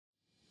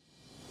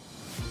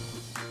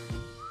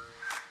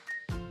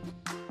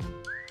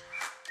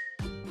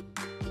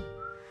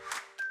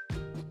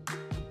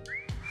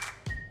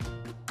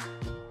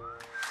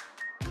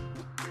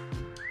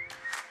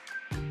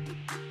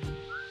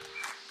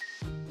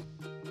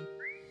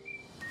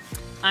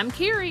I'm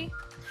Carrie.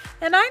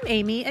 And I'm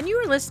Amy, and you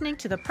are listening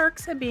to The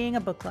Perks of Being a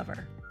Book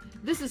Lover.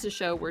 This is a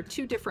show where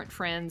two different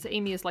friends,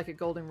 Amy is like a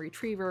golden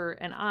retriever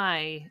and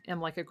I am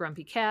like a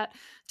grumpy cat,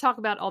 talk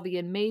about all the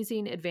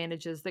amazing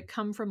advantages that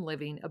come from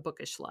living a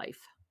bookish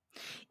life.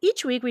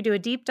 Each week we do a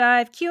deep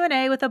dive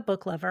Q&A with a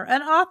book lover,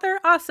 an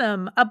author,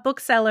 awesome, a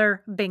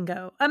bookseller,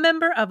 bingo, a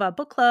member of a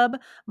book club,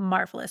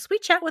 marvelous. We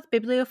chat with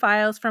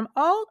bibliophiles from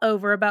all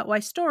over about why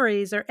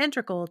stories are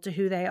integral to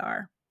who they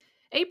are.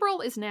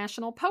 April is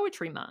National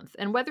Poetry Month,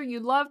 and whether you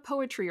love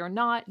poetry or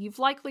not, you've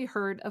likely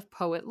heard of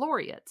poet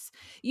laureates.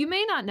 You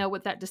may not know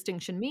what that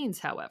distinction means,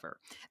 however.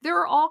 There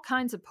are all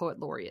kinds of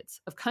poet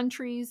laureates, of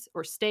countries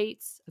or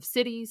states, of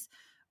cities,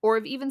 or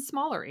of even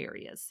smaller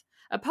areas.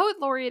 A poet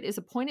laureate is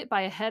appointed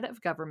by a head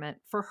of government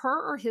for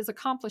her or his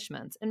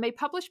accomplishments and may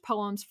publish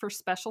poems for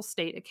special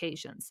state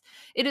occasions.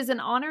 It is an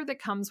honor that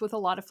comes with a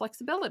lot of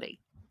flexibility.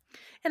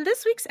 In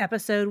this week's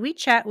episode, we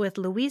chat with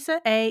Luisa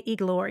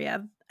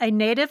Gloria, a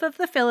native of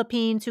the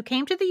Philippines who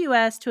came to the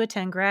U.S. to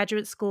attend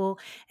graduate school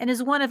and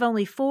is one of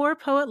only 4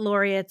 poet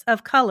laureates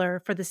of color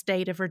for the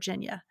state of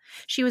Virginia.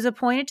 She was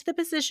appointed to the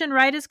position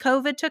right as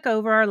COVID took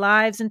over our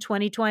lives in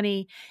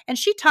 2020, and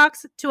she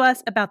talks to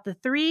us about the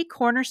 3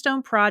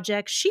 cornerstone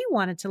projects she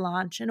wanted to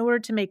launch in order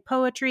to make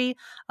poetry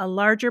a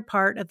larger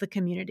part of the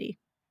community.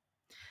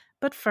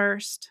 But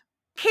first,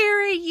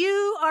 Carrie,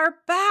 you are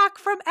back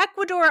from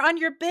Ecuador on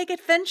your big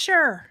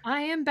adventure.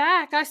 I am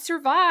back. I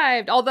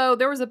survived. Although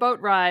there was a boat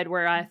ride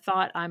where I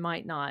thought I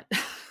might not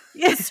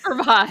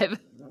survive.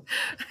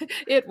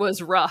 It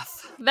was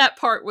rough. That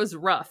part was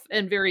rough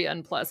and very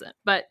unpleasant.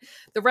 But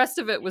the rest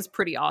of it was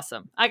pretty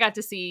awesome. I got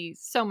to see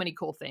so many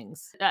cool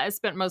things. I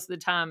spent most of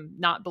the time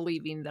not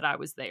believing that I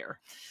was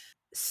there.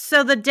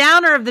 So the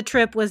downer of the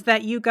trip was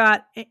that you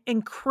got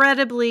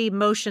incredibly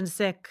motion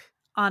sick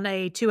on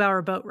a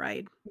 2-hour boat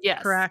ride.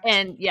 Yes. Correct.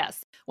 And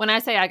yes, when I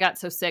say I got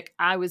so sick,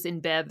 I was in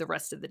bed the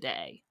rest of the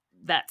day.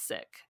 That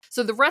sick.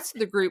 So the rest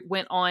of the group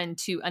went on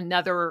to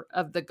another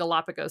of the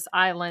Galapagos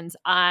Islands.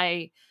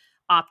 I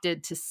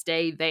opted to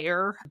stay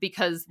there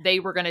because they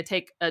were going to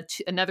take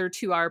another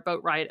 2-hour boat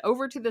ride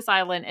over to this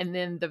island. And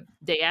then the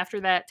day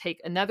after that,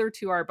 take another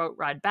 2-hour boat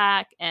ride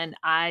back. And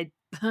I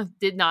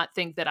did not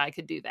think that I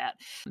could do that.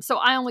 So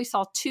I only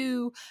saw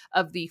 2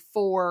 of the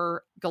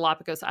 4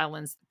 Galapagos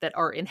Islands that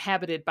are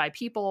inhabited by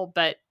people.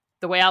 But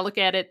the way I look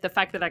at it, the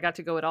fact that I got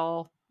to go at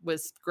all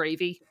was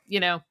gravy,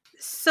 you know?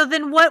 So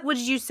then what would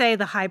you say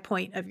the high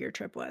point of your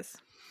trip was?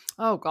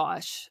 Oh,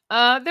 gosh.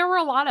 There were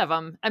a lot of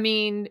them. I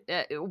mean,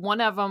 one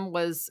of them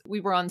was we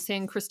were on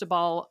San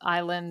Cristobal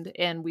Island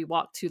and we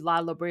walked to La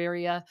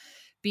Laureate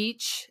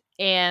Beach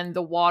and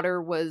the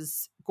water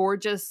was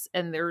gorgeous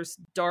and there's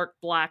dark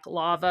black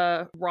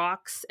lava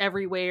rocks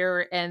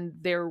everywhere. And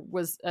there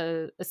was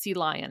a sea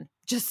lion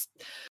just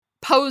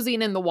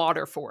posing in the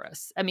water for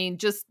us. I mean,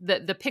 just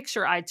the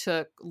picture I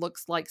took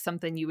looks like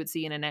something you would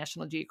see in a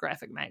National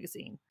Geographic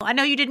magazine. I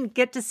know you didn't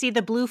get to see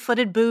the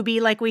blue-footed booby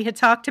like we had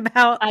talked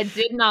about. I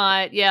did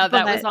not. Yeah,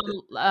 that was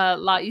on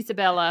La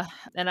Isabela,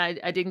 and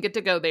I didn't get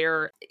to go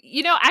there.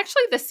 You know,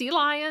 actually, the sea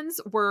lions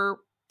were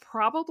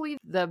probably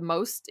the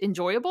most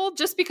enjoyable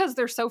just because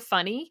they're so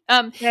funny.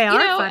 They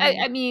are funny.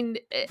 I mean,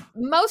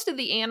 most of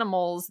the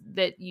animals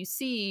that you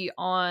see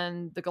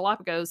on the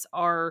Galapagos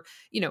are,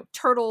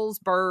 turtles,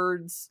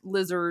 birds,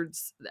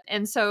 lizards.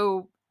 And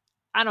so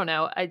I don't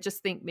know. I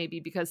just think maybe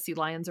because sea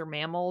lions are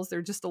mammals,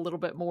 they're just a little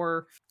bit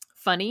more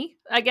funny,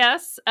 I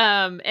guess.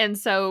 And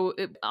so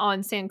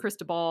on San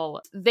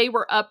Cristobal, they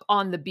were up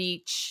on the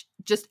beach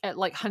just at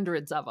like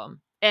hundreds of them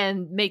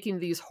and making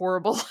these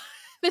horrible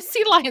the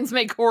sea lions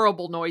make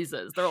horrible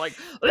noises. They're like,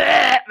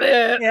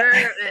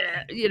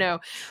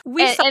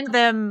 We saw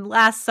them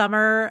last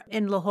summer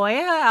in La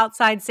Jolla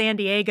outside San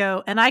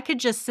Diego, and I could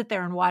just sit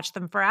there and watch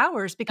them for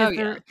hours because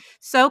they're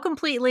so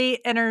completely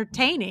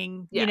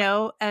entertaining,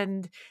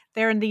 and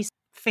they're in these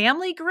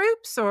family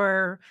groups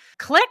or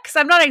cliques.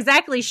 I'm not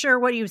exactly sure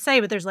what you would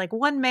say, but there's like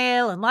one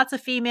male and lots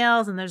of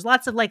females, and there's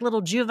lots of like little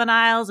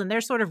juveniles, and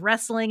they're sort of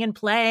wrestling and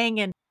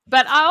playing.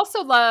 But I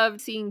also loved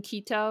seeing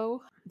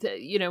Quito.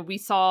 We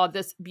saw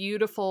this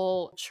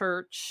beautiful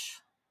church,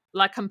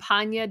 La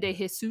Campaña de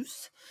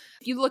Jesús.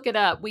 If you look it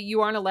up,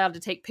 you aren't allowed to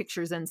take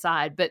pictures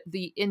inside, but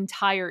the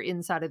entire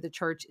inside of the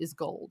church is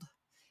gold.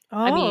 Oh.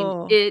 I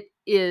mean, it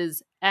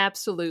is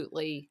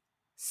absolutely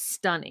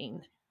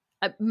stunning,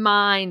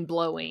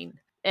 mind-blowing.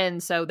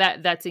 And so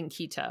that's in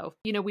Quito.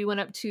 We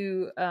went up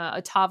to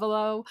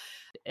Otavalo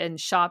and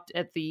shopped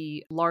at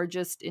the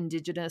largest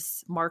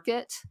indigenous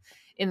market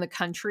in the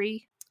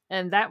country.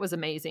 And that was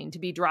amazing to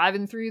be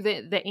driving through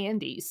the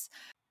Andes.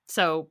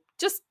 So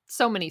just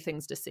so many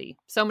things to see.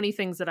 So many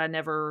things that I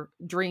never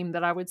dreamed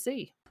that I would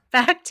see.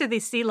 Back to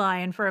the sea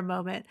lion for a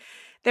moment.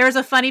 There's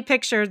a funny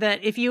picture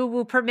that if you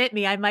will permit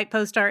me, I might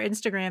post our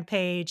Instagram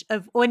page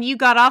of when you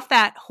got off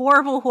that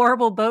horrible,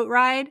 horrible boat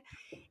ride.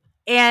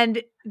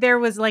 And there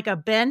was like a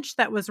bench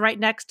that was right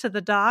next to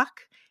the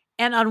dock.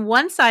 And on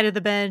one side of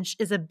the bench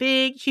is a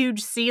big,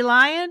 huge sea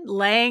lion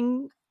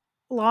laying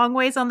long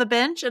ways on the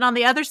bench, and on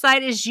the other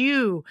side is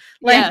you.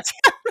 Yes.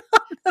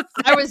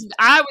 I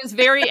I was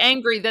very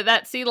angry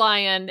that sea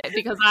lion,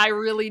 because I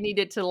really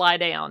needed to lie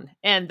down,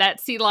 and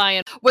that sea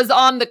lion was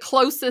on the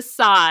closest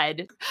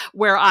side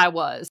where I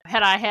was.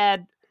 Had I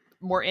had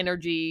more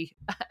energy,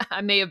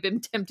 I may have been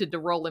tempted to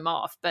roll him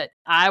off, but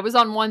I was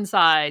on one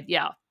side,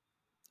 yeah,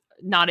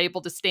 not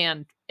able to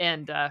stand,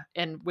 and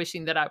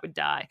wishing that I would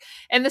die.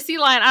 And the sea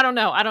lion, I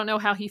don't know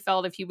how he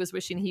felt, if he was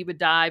wishing he would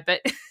die,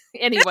 but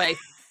anyway,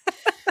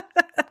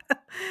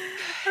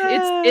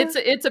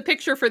 it's a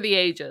picture for the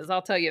ages,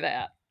 I'll tell you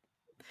that.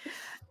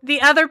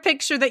 The other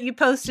picture that you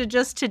posted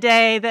just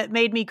today that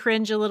made me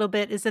cringe a little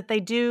bit is that they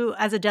do,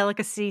 as a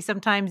delicacy,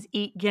 sometimes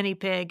eat guinea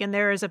pig. And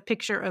there is a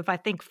picture of, I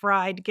think,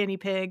 fried guinea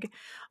pig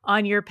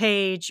on your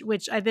page,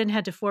 which I then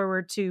had to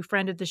forward to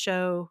friend of the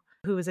show,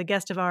 who is a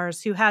guest of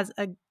ours, who has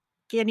a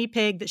guinea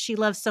pig that she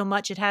loves so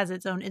much it has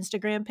its own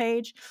Instagram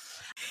page.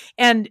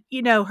 And,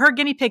 her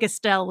guinea pig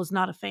Estelle was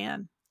not a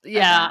fan of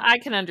Yeah, that. I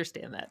can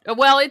understand that.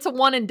 Well, it's a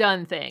one and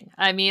done thing.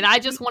 I mean, I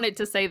just wanted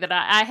to say that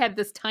I had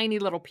this tiny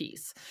little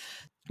piece.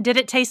 Did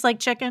it taste like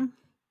chicken?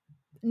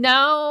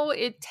 No,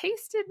 it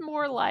tasted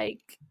more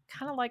like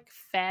kind of like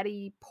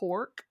fatty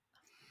pork.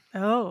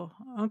 Oh,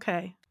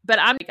 okay. But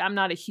I'm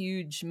not a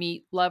huge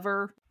meat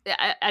lover.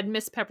 I'd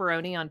miss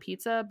pepperoni on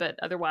pizza, but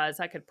otherwise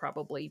I could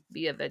probably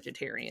be a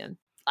vegetarian.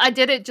 I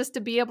did it just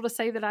to be able to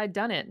say that I'd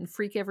done it and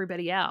freak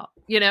everybody out,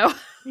 you know?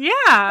 Yeah,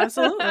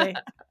 absolutely.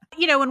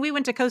 When we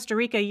went to Costa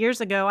Rica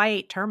years ago, I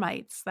ate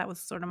termites. That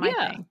was sort of my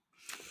Yeah. thing.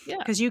 Yeah.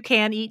 Because you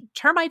can eat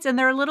termites and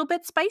they're a little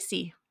bit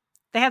spicy.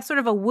 They have sort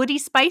of a woody,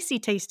 spicy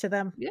taste to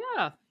them.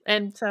 Yeah.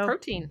 And So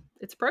protein.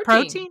 It's protein.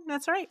 protein,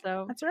 that's right.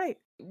 So That's right.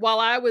 while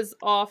I was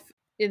off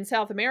in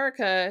South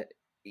America,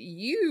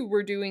 you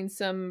were doing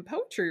some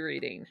poetry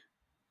reading.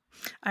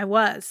 I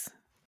was.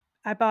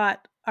 I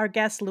bought our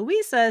guest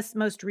Luisa's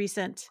most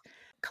recent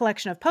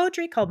collection of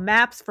poetry called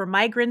Maps for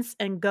Migrants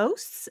and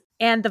Ghosts.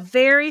 And the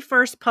very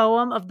first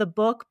poem of the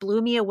book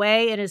blew me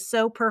away and is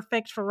so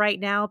perfect for right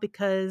now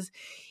because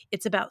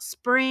it's about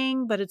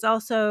spring, but it's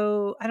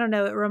also, I don't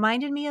know, it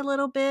reminded me a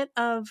little bit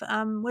of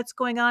what's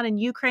going on in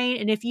Ukraine.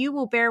 And if you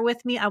will bear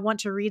with me, I want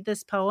to read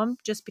this poem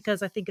just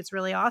because I think it's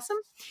really awesome.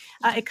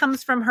 It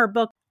comes from her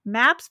book,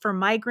 Maps for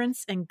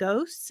Migrants and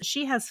Ghosts.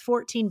 She has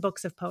 14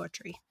 books of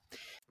poetry.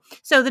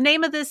 So the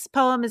name of this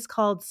poem is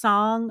called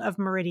Song of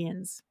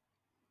Meridians.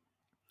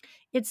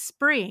 It's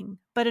spring,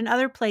 but in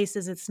other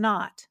places it's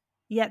not.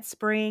 Yet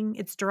spring,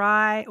 it's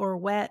dry or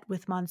wet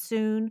with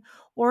monsoon,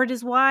 or it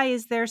is why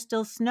is there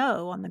still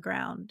snow on the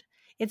ground?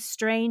 It's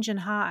strange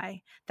and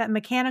high, that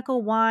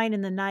mechanical whine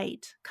in the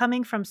night,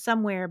 coming from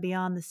somewhere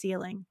beyond the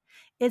ceiling.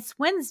 It's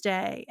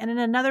Wednesday, and in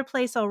another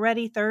place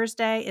already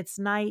Thursday, it's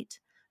night,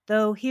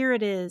 though here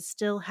it is,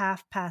 still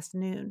half past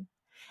noon.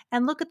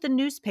 And look at the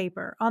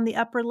newspaper. On the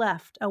upper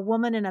left, a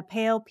woman in a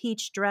pale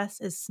peach dress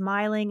is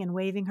smiling and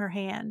waving her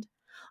hand.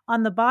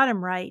 On the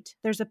bottom right,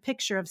 there's a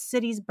picture of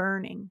cities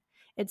burning.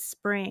 It's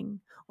spring,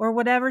 or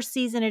whatever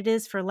season it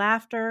is for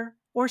laughter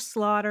or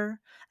slaughter,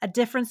 a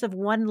difference of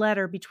one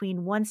letter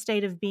between one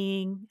state of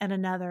being and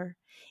another.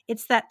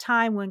 It's that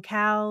time when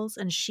cows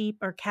and sheep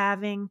are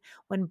calving,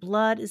 when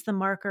blood is the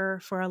marker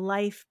for a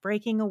life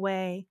breaking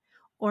away,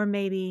 or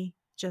maybe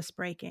just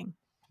breaking.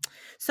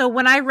 So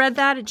when I read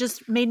that, it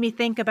just made me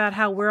think about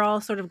how we're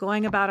all sort of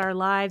going about our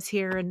lives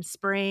here in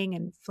spring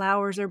and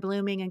flowers are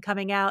blooming and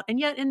coming out. And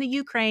yet in the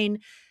Ukraine,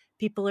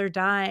 people are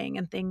dying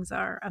and things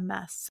are a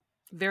mess.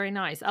 Very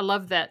nice. I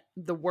love that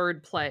the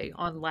word play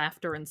on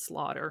laughter and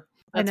slaughter.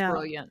 I That's know.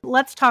 brilliant.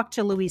 Let's talk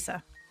to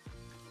Luisa.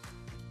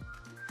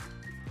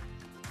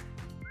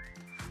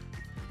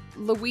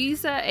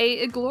 Luisa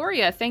A.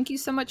 Gloria, thank you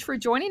so much for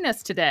joining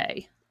us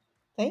today.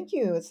 Thank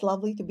you. It's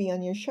lovely to be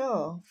on your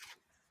show.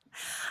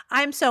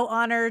 I'm so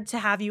honored to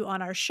have you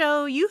on our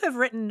show. You have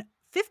written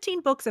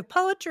 15 books of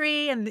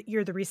poetry, and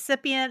you're the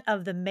recipient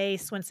of the May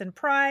Swinson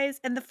Prize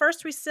and the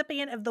first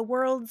recipient of the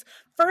world's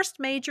first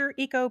major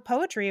Eco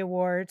Poetry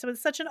Award. So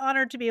it's such an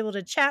honor to be able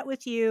to chat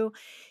with you.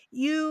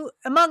 You,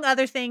 among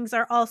other things,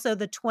 are also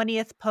the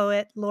 20th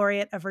Poet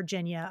Laureate of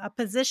Virginia, a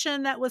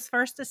position that was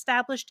first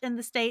established in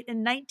the state in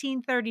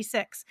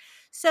 1936.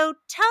 So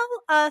tell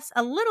us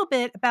a little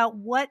bit about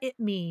what it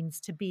means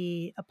to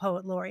be a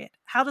Poet Laureate.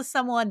 How does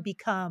someone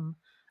become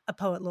a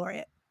Poet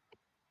Laureate?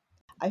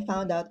 I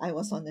found out I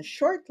was on the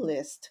short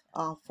list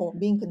for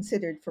being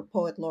considered for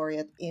Poet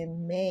Laureate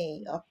in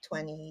May of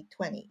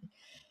 2020.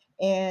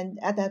 And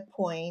at that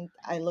point,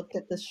 I looked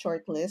at the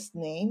short list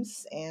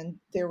names, and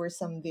there were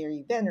some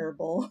very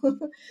venerable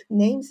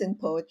names in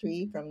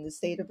poetry from the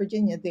state of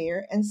Virginia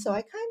there. And so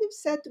I kind of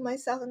said to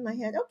myself in my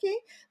head, okay,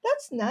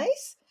 that's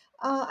nice.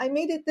 I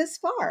made it this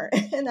far,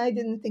 and I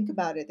didn't think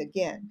about it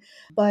again.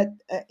 But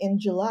in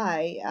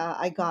July,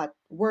 I got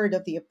word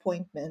of the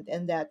appointment,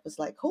 and that was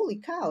like, holy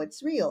cow,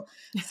 it's real.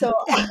 So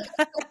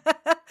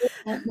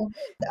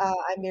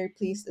I'm very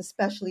pleased,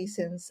 especially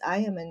since I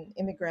am an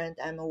immigrant.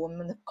 I'm a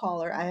woman of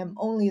color. I am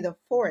only the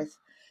fourth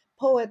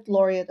poet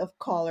laureate of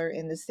color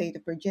in the state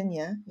of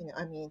Virginia.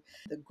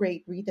 The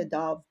great Rita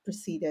Dove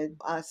preceded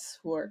us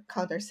who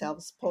count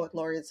ourselves poet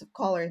laureates of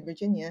color in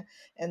Virginia.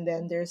 And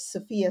then there's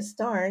Sophia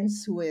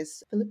Starnes, who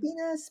is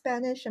Filipina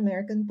Spanish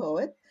American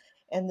poet.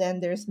 And then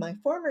there's my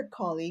former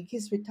colleague,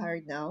 he's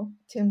retired now,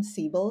 Tim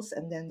Siebels,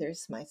 and then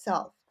there's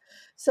myself.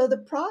 So the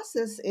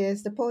process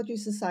is the Poetry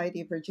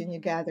Society of Virginia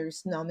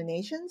gathers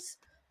nominations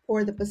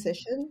for the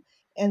position,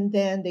 and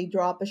then they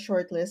drop a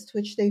short list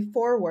which they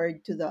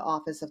forward to the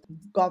office of the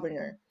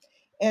governor.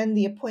 And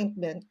the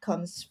appointment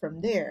comes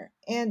from there.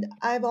 And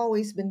I've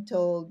always been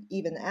told,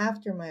 even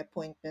after my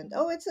appointment,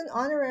 oh, it's an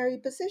honorary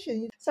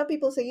position. Some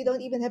people say you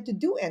don't even have to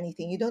do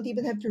anything. You don't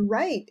even have to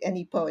write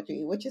any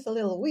poetry, which is a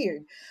little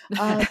weird.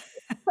 Uh,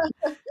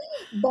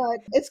 but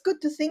it's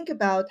good to think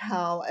about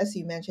how, as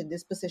you mentioned,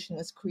 this position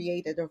was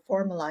created or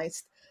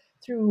formalized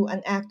through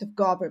an act of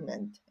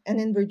government. And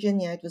in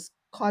Virginia, it was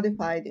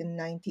codified in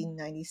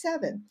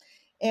 1997.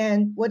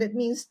 And what it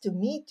means to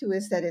me, too,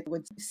 is that it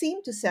would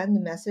seem to send the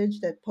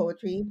message that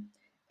poetry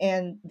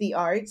and the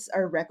arts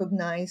are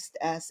recognized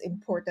as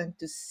important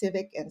to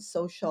civic and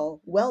social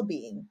well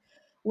being,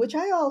 which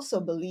I also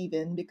believe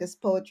in because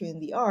poetry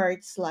and the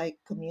arts, like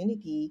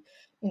community,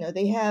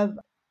 they have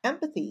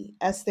empathy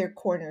as their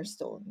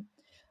cornerstone.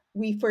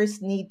 We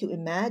first need to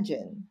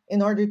imagine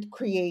in order to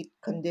create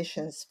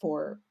conditions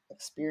for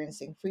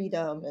experiencing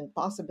freedom and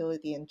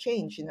possibility and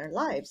change in our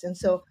lives. And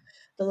so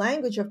the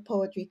language of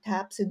poetry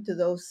taps into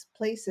those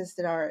places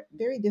that are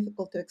very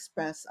difficult to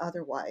express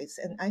otherwise.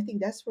 And I think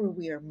that's where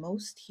we are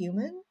most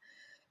human.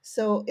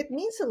 So it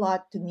means a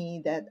lot to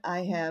me that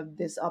I have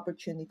this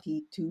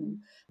opportunity to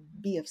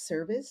be of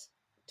service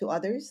to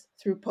others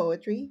through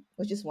poetry,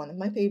 which is one of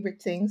my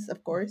favorite things,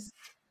 of course.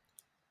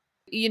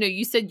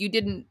 You said you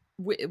didn't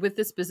with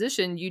this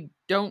position, you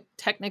don't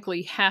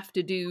technically have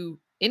to do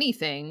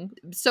anything.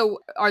 So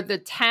are the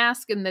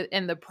tasks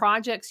and the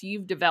projects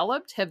you've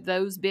developed, have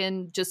those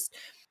been just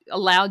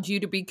allowed you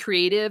to be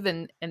creative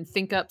and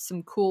think up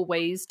some cool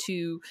ways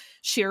to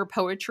share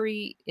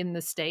poetry in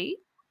the state?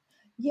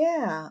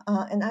 Yeah,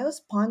 and I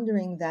was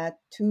pondering that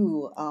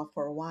too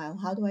for a while.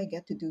 How do I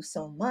get to do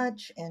so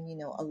much? And,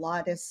 a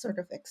lot is sort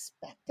of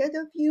expected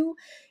of you,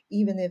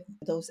 even if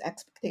those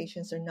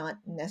expectations are not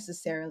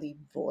necessarily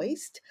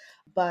voiced,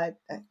 but,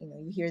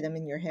 you hear them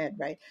in your head,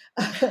 right?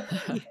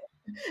 Yeah.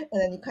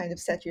 And then you kind of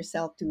set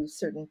yourself to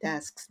certain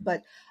tasks.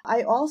 But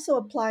I also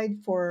applied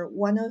for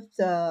one of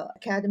the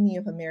Academy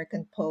of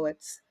American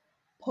Poets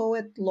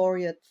Poet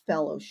Laureate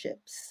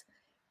Fellowships.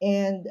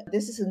 And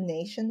this is a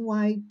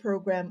nationwide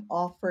program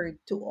offered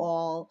to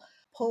all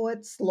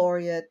poets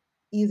laureate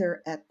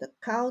either at the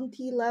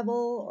county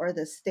level or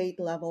the state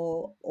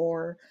level,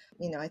 or,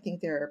 I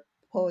think there are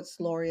poets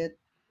laureate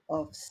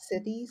of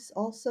cities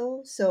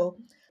also. So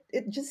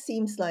it just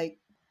seems like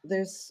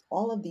there's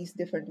all of these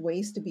different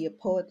ways to be a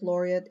poet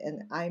laureate,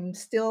 and I'm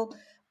still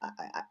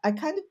I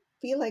kind of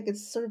feel like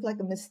it's sort of like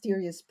a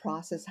mysterious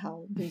process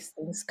how these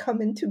things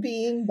come into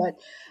being. But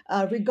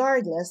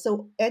regardless,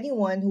 so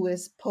anyone who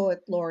is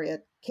poet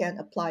laureate can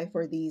apply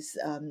for these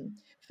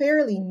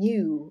fairly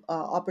new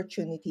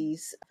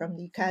opportunities from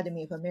the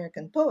Academy of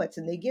American Poets,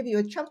 and they give you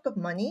a chunk of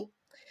money,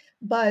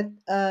 but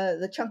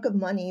the chunk of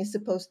money is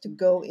supposed to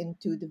go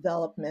into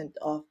development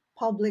of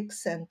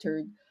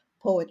public-centered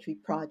poetry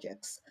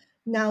projects.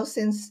 Now,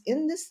 since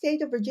in the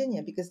state of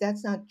Virginia, because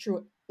that's not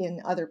true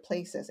in other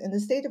places, in the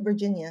state of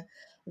Virginia,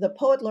 the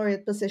poet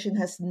laureate position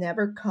has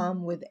never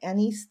come with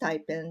any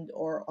stipend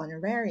or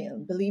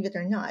honorarium, believe it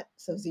or not.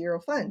 So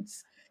zero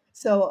funds.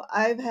 So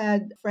I've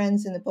had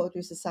friends in the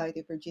Poetry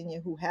Society of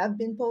Virginia who have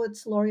been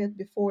poets laureate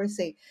before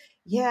say,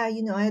 yeah,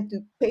 I had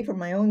to pay for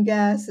my own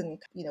gas and,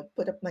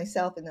 put up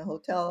myself in a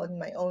hotel and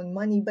my own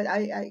money. But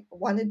I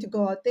wanted to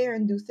go out there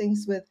and do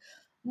things with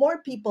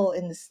more people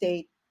in the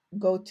state,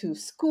 go to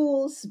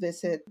schools,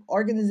 visit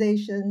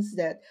organizations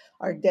that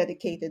are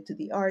dedicated to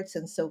the arts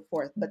and so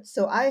forth. But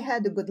so I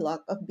had the good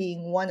luck of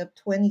being one of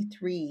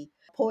 23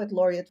 Poet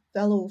Laureate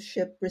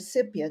Fellowship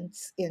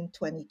recipients in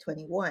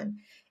 2021.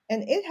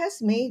 And it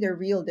has made a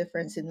real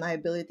difference in my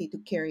ability to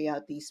carry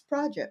out these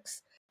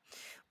projects.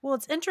 Well,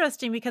 it's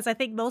interesting because I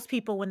think most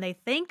people, when they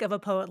think of a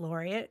poet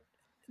laureate,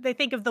 they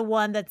think of the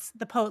one that's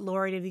the poet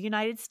laureate of the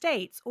United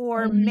States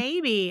or Mhm.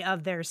 maybe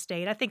of their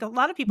state. I think a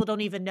lot of people don't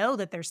even know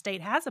that their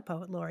state has a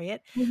poet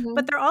laureate, but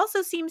Mhm. there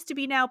also seems to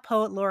be now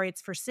poet laureates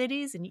for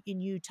cities, and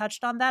you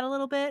touched on that a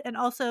little bit, and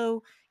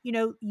also,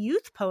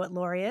 youth poet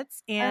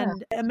laureates. Yeah.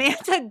 And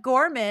Amanda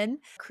Gorman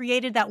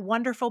created that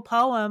wonderful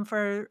poem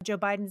for Joe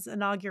Biden's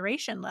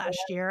inauguration last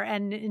year,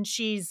 and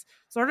she's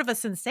sort of a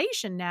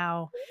sensation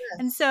now.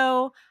 And Yes.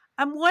 so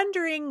I'm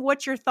wondering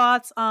what your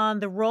thoughts on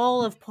the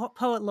role of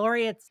poet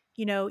laureates,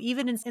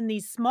 even in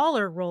these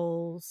smaller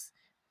roles,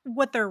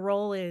 what their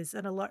role is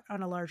on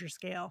a larger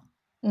scale.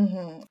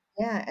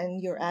 Yeah,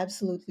 and you're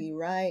absolutely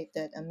right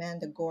that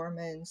Amanda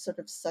Gorman sort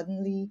of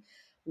suddenly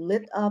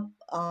lit up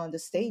the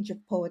stage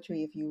of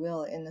poetry, if you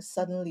will, in a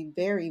suddenly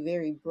very,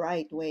 very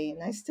bright way.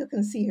 And I still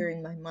can see her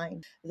in my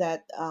mind.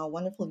 That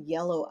wonderful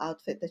yellow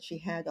outfit that she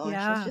had on. She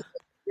was Yeah. just a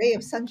ray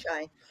of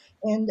sunshine.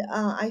 And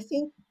I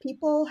think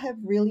People have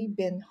really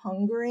been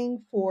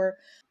hungering for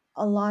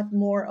a lot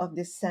more of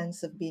this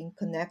sense of being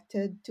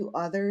connected to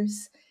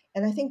others.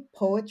 And I think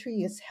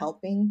poetry is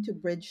helping to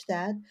bridge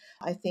that.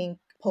 I think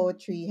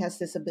poetry has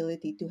this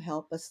ability to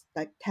help us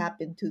like tap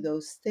into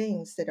those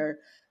things that are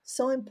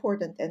so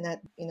important. And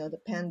at, the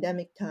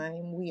pandemic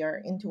time, we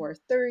are into our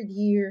third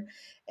year,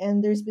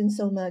 and there's been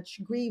so much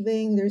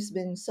grieving, there's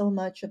been so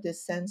much of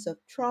this sense of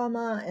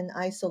trauma and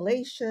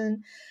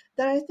isolation,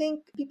 that I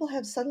think people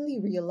have suddenly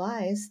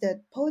realized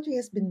that poetry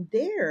has been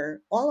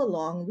there all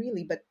along,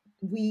 really, but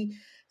we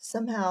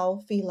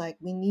somehow feel like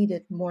we need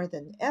it more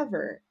than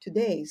ever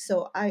today.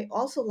 So I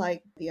also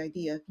like the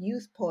idea of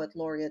youth poet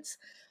laureates.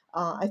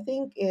 I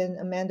think in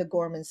Amanda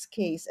Gorman's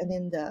case and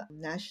in the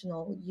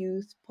National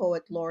Youth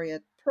Poet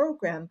Laureate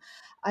program,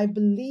 I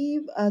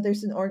believe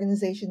there's an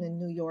organization in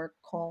New York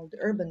called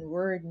Urban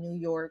Word New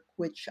York,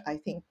 which I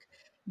think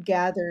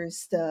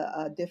gathers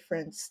the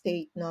different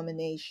state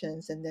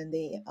nominations, and then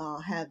they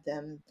have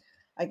them,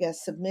 I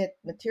guess, submit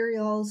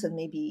materials and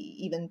maybe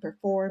even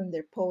perform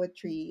their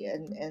poetry,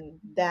 and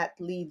that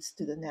leads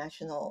to the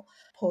national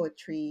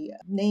poetry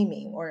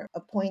naming or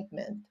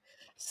appointment.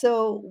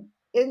 So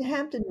in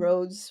Hampton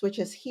Roads, which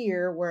is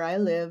here where I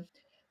live,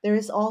 there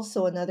is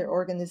also another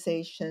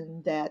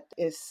organization that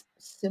is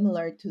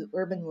similar to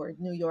Urban Word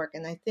New York,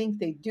 and I think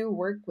they do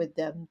work with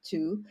them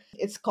too.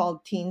 It's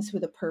called Teens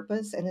with a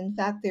Purpose. And in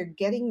fact, they're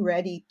getting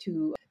ready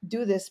to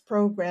do this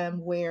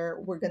program where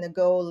we're going to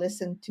go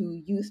listen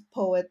to youth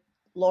poet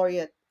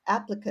laureate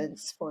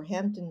applicants for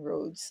Hampton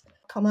Roads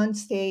come on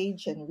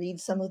stage and read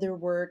some of their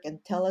work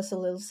and tell us a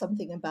little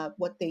something about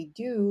what they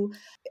do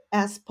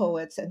as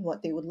poets and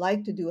what they would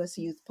like to do as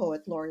youth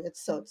poet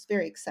laureates. So it's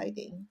very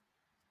exciting.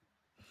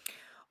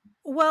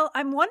 Well,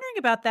 I'm wondering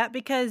about that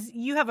because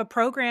you have a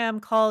program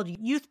called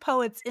Youth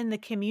Poets in the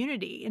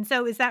Community. And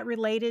so is that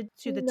related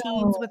to the Teens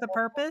No, with a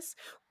Purpose?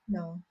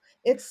 no,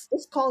 it's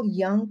called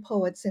Young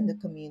Poets in the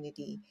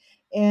Community.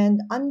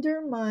 And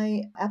under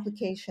my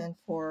application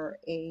for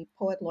a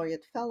Poet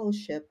Laureate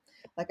Fellowship,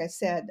 like I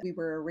said, we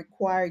were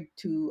required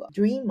to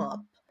dream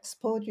up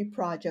poetry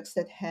projects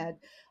that had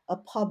a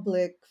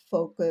public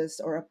focus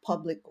or a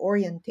public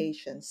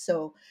orientation.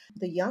 So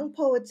the Young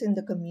Poets in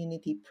the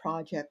Community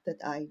project that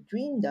I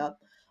dreamed up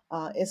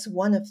is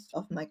one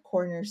of my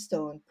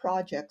cornerstone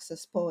projects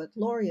as Poet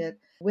Laureate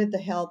with the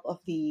help of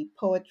the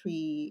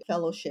Poetry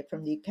Fellowship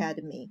from the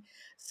Academy.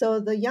 So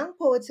the Young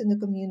Poets in the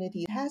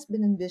Community has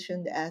been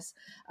envisioned as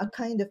a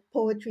kind of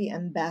poetry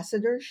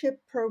ambassadorship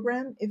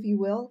program, if you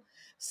will.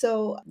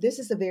 So this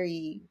is the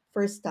very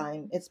first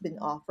time it's been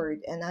offered,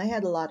 and I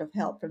had a lot of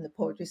help from the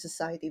Poetry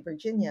Society of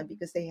Virginia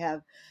because they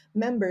have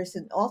members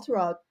in all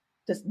throughout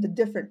the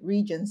different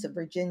regions of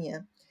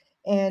Virginia.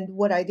 And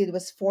what I did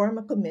was form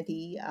a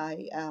committee.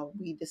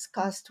 We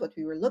discussed what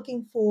we were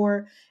looking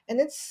for,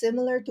 and it's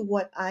similar to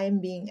what I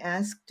am being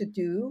asked to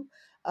do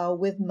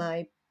with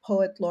my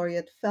Poet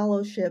Laureate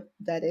Fellowship.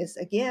 That is,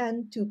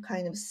 again, to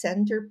kind of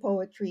center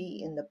poetry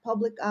in the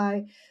public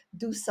eye,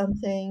 do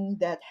something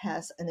that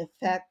has an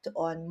effect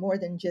on more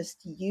than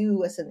just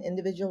you as an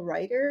individual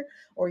writer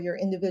or your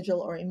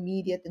individual or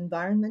immediate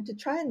environment, to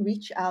try and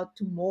reach out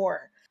to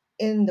more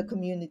in the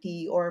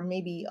community or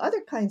maybe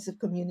other kinds of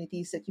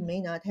communities that you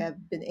may not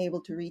have been able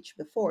to reach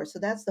before. So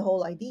that's the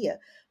whole idea.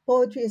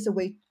 Poetry is a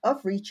way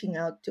of reaching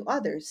out to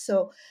others.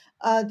 So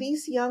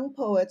these young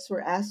poets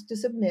were asked to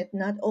submit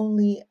not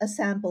only a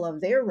sample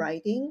of their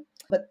writing,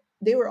 but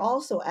they were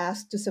also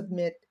asked to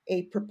submit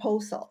a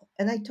proposal.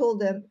 And I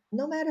told them,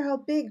 no matter how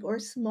big or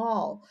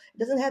small, it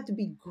doesn't have to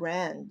be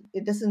grand.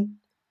 It doesn't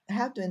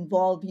have to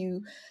involve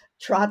you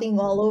trotting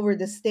all over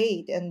the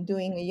state and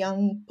doing a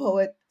young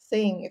poet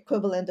thing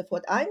equivalent of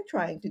what I'm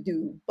trying to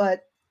do.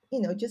 But,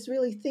 just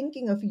really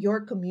thinking of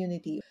your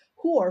community,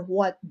 who or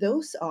what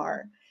those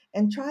are,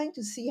 and trying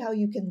to see how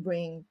you can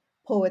bring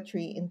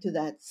poetry into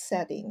that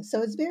setting.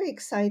 So it's very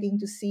exciting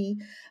to see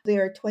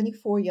there are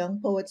 24 young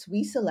poets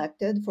we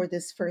selected for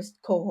this first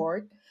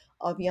cohort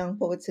of young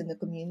poets in the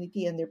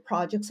community, and their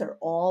projects are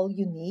all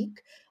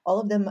unique. All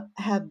of them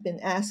have been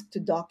asked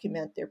to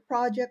document their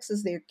projects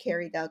as they're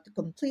carried out to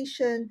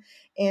completion.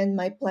 And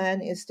my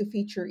plan is to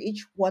feature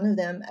each one of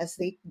them as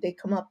they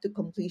come up to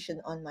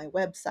completion on my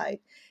website.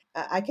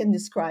 I can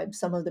describe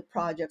some of the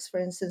projects. For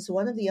instance,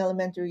 one of the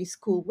elementary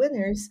school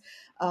winners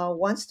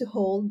wants to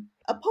hold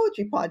a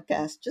poetry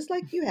podcast, just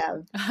like you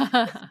have,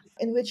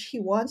 in which he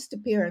wants to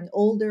pair an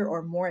older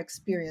or more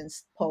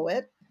experienced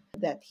poet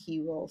that he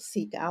will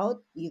seek out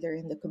either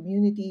in the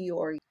community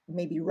or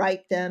maybe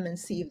write them and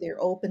see if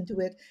they're open to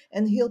it.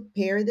 And he'll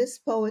pair this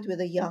poet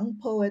with a young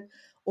poet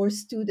or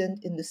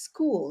student in the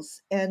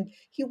schools. And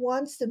he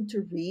wants them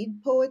to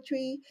read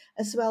poetry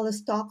as well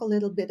as talk a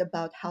little bit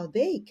about how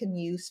they can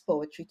use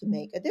poetry to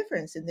make a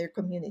difference in their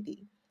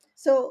community.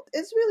 So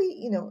it's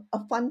really,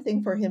 a fun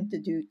thing for him to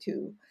do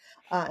too.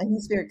 And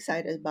he's very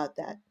excited about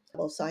that.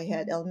 Also, I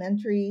had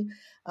elementary,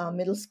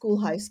 middle school,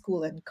 high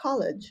school, and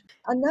college.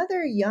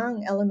 Another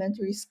young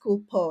elementary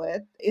school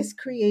poet is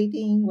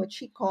creating what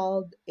she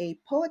called a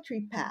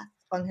poetry path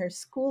on her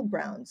school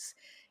grounds.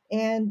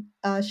 And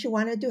she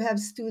wanted to have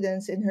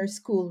students in her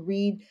school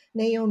read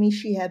Naomi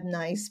Shihab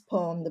Nye's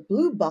poem, The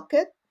Blue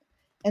Bucket,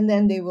 and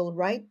then they will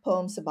write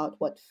poems about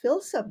what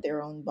fills up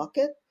their own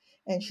bucket.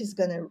 And she's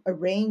going to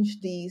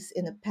arrange these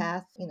in a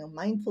path,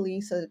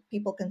 mindfully, so that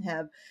people can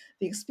have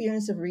the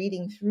experience of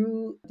reading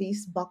through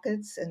these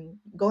buckets and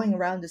going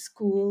around the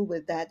school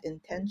with that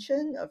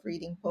intention of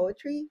reading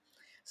poetry.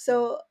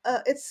 So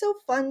it's so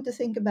fun to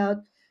think about,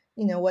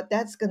 what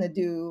that's going to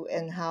do,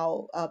 and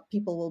how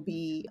people will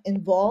be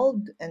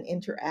involved and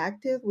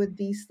interactive with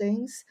these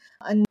things.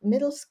 A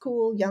middle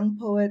school young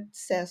poet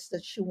says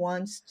that she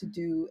wants to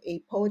do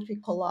a poetry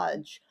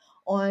collage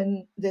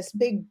on this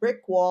big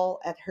brick wall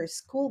at her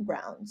school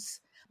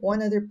grounds.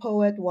 One other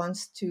poet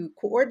wants to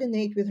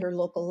coordinate with her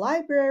local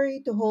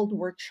library to hold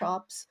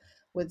workshops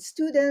with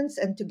students,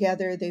 and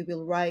together they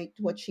will write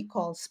what she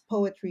calls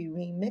poetry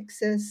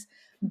remixes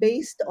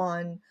based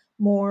on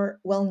more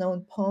well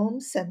known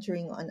poems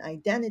centering on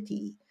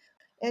identity,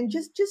 and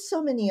just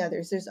so many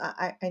others.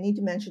 I need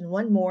to mention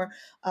one more.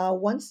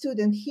 One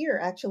student here,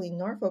 actually in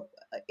Norfolk,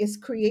 is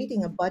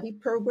creating a buddy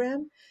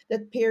program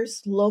that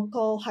pairs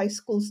local high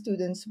school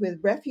students with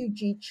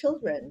refugee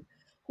children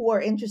who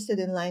are interested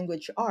in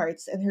language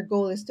arts. And her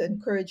goal is to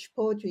encourage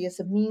poetry as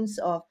a means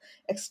of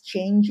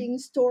exchanging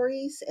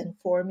stories and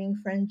forming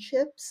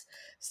friendships.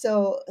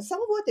 So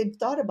some of what they've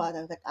thought about,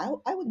 I was like,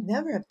 I would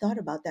never have thought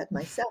about that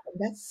myself.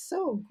 And that's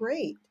so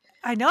great.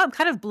 I know, I'm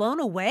kind of blown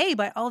away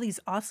by all these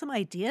awesome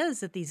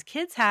ideas that these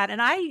kids had,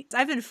 and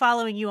I've been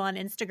following you on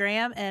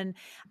Instagram, and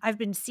I've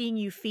been seeing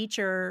you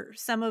feature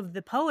some of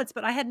the poets,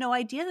 but I had no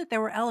idea that there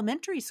were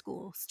elementary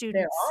school There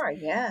students. are,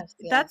 yes,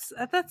 yes.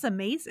 That's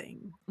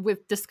amazing.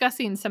 With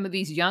discussing some of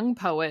these young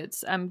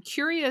poets, I'm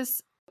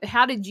curious,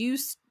 how did you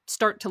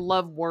start to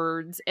love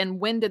words, and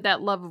when did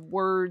that love of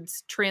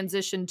words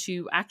transition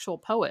to actual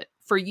poet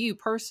for you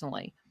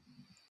personally?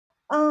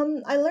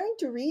 I learned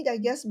to read, I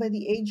guess, by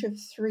the age of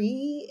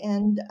 3,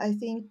 and I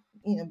think,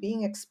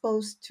 being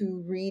exposed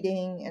to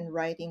reading and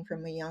writing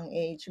from a young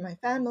age. My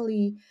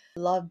family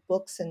loved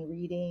books and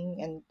reading,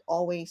 and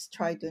always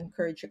tried to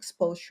encourage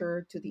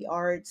exposure to the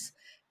arts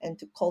and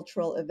to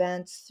cultural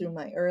events through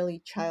my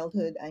early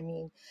childhood. I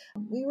mean,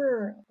 we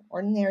were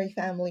ordinary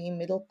family,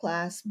 middle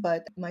class,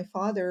 but my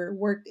father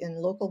worked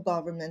in local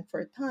government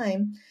for a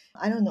time.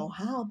 I don't know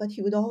how, but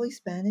he would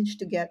always manage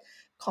to get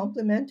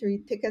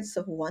complimentary tickets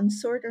of one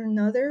sort or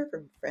another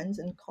from friends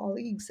and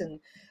colleagues,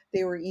 and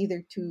they were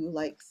either to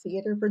like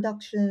theater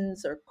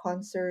productions or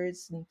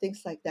concerts and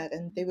things like that,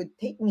 and they would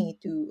take me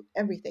to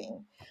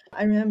everything.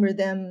 I remember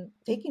them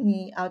taking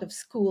me out of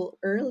school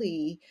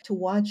early to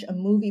watch a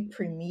movie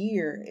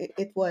premiere.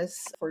 It was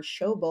for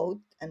Showboat.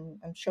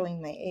 I'm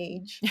showing my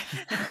age.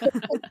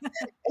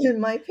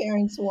 And my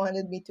parents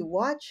wanted me to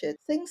watch it.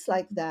 Things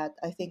like that,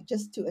 I think,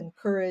 just to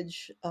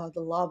encourage the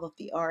love of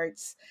the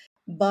arts.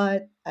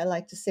 But I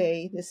like to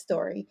say this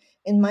story.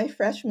 In my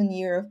freshman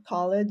year of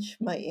college,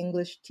 my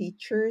English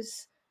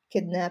teachers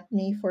kidnapped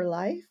me for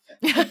life,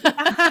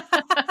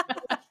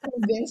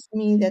 convinced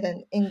me that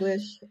an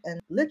English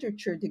and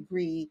literature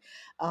degree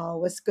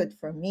was good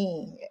for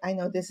me. I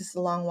know this is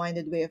a long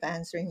winded way of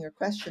answering your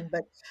question,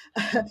 but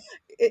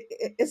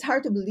it's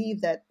hard to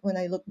believe that when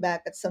I look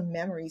back at some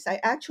memories, I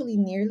actually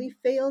nearly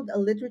failed a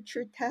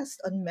literature test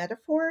on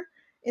metaphor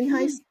in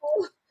high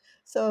school.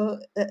 So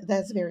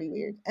that's very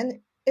weird.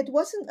 And it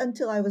wasn't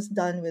until I was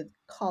done with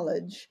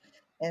college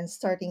and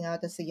starting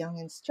out as a young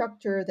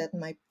instructor that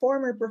my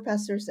former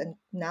professors and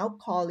now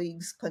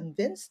colleagues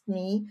convinced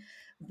me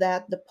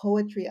that the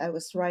poetry I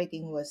was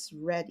writing was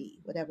ready,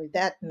 whatever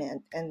that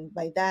meant. And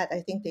by that,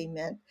 I think they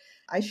meant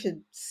I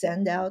should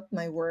send out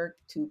my work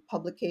to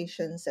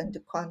publications and to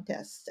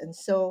contests. And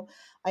so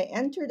I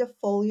entered a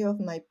folio of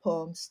my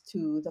poems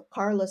to the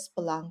Carlos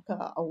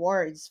Palanca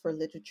Awards for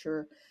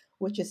Literature,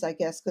 which is, I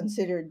guess,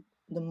 considered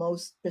the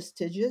most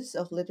prestigious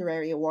of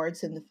literary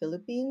awards in the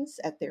Philippines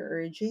at their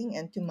urging.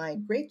 And to my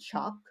great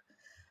shock,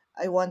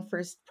 I won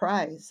first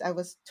prize. I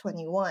was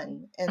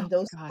 21, Oh and my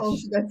those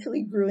poems gosh.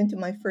 eventually grew into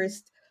my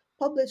first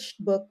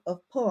published book of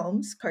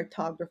poems,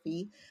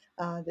 Cartography.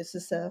 This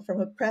is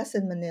from a press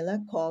in Manila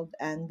called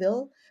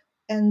Anvil,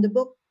 and the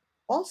book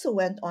also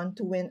went on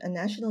to win a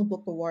National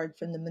Book Award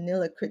from the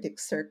Manila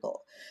Critics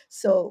Circle.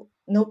 So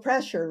no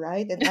pressure,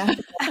 right? And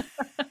after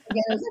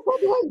again, I was like,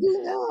 what do I do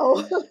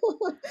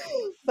now?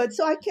 But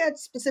so I can't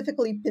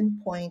specifically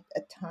pinpoint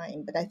a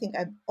time, but I think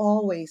I've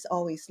always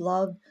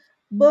loved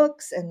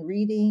books and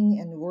reading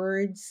and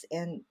words.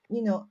 And,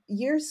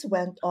 years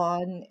went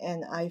on,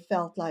 and I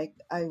felt like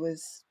I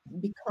was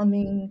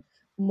becoming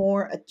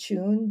more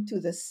attuned to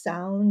the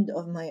sound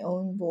of my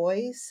own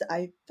voice.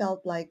 I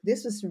felt like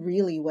this was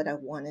really what I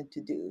wanted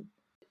to do.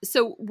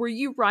 So, were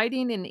you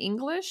writing in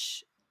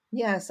English?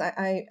 Yes,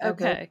 I wrote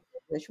Okay.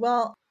 English.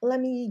 Well, let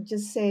me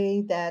just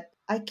say that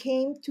I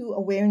came to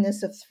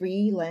awareness of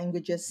three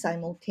languages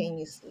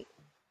simultaneously.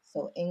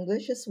 So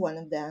English is one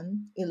of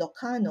them,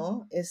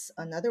 Ilocano is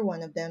another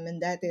one of them,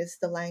 and that is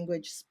the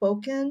language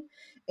spoken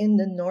in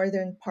the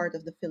northern part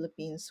of the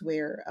Philippines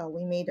where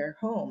we made our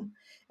home.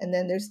 And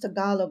then there's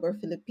Tagalog or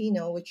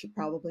Filipino, which you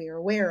probably are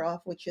aware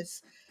of, which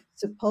is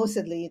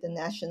supposedly the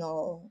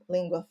national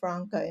lingua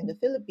franca in the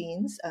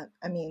Philippines.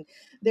 I mean,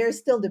 there are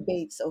still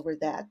debates over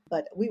that,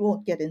 but we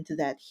won't get into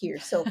that here.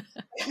 So,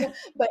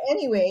 but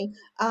anyway,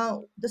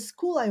 the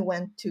school I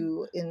went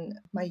to in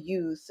my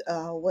youth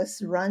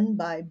was run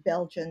by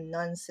Belgian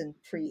nuns and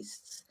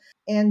priests.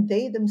 And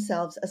they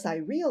themselves, as I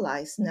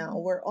realize now,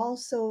 were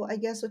also, I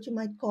guess, what you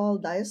might call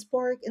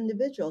diasporic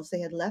individuals. They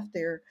had left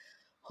their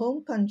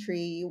home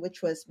country,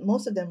 which was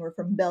most of them were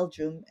from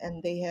Belgium,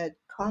 and they had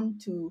come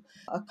to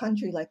a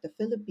country like the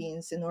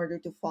Philippines in order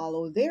to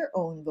follow their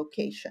own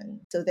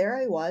vocation. So there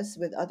I was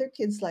with other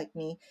kids like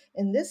me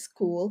in this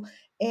school,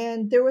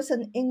 and there was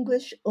an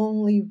English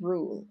only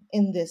rule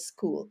in this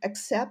school,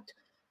 except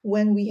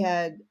when we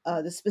had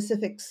the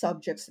specific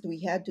subjects that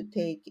we had to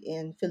take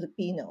in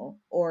Filipino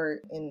or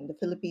in the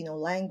Filipino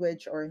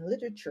language or in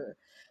literature.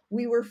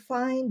 We were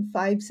fined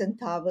 5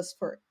 centavos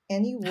for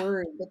any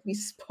word that we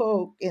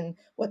spoke in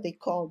what they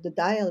called the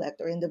dialect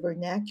or in the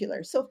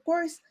vernacular. So, of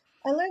course,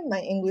 I learned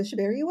my English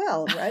very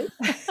well, right?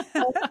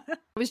 I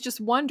was just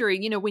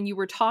wondering, when you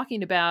were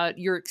talking about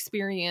your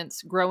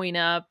experience growing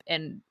up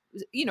and,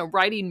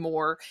 writing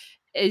more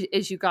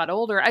as you got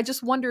older, I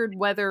just wondered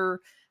whether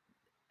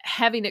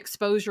having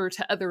exposure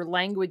to other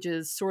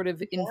languages sort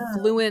of Yeah.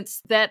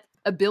 influenced that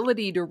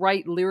ability to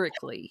write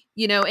lyrically,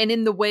 and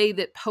in the way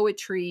that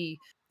poetry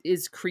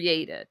is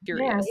created. Yeah,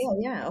 Curious. yeah,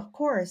 yeah, of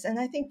course. And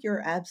I think you're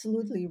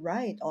absolutely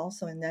right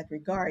also in that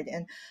regard.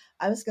 And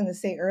I was going to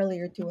say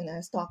earlier too, when I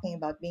was talking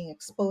about being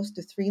exposed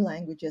to three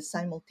languages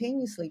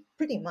simultaneously,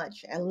 pretty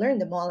much, I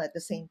learned them all at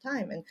the same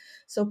time. And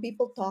so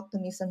people talk to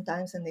me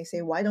sometimes and they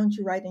say, why don't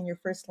you write in your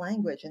first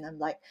language? And I'm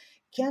like,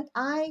 can't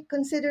I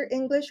consider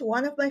English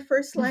one of my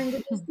first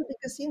languages too?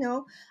 Because,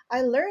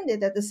 I learned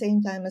it at the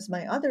same time as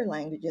my other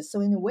languages. So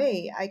in a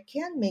way, I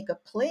can make a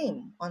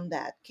claim on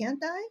that,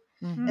 can't I?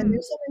 And Hmm. Mhm.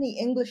 there's so many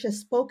Englishes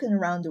spoken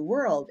around the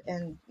world.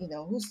 And,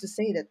 who's to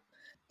say that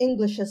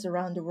Englishes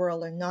around the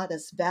world are not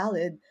as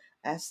valid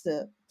as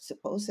the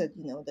supposed,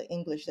 the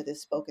English that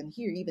is spoken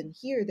here. Even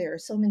here, there are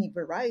so many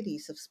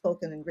varieties of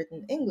spoken and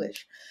written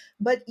English.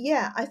 But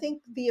yeah, I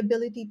think the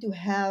ability to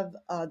have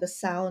the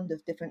sound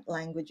of different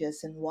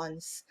languages in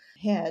one's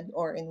head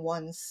or in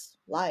one's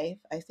life,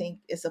 I think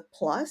is a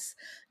plus.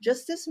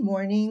 Just this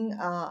morning,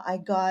 I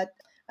got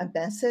a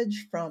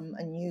message from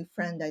a new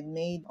friend I'd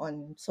made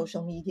on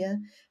social media,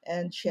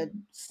 and she had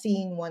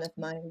seen one of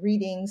my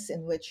readings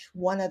in which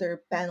one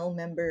other panel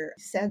member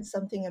said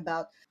something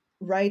about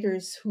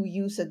writers who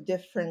use a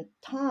different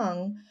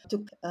tongue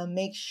to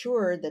make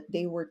sure that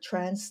they were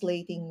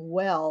translating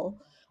well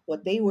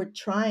what they were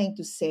trying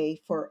to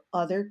say for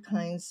other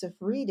kinds of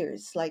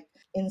readers. Like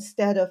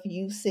instead of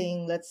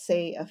using, let's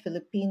say, a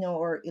Filipino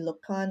or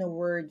Ilocano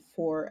word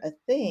for a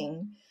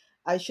thing,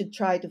 I should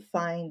try to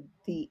find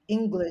the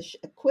English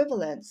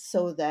equivalent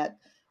so that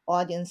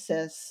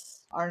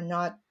audiences are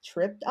not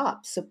tripped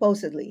up,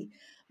 supposedly.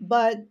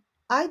 But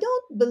I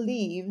don't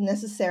believe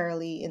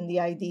necessarily in the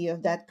idea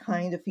of that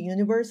kind of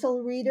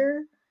universal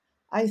reader.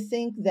 I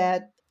think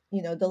that,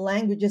 the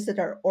languages that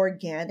are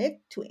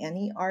organic to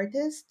any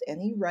artist,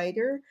 any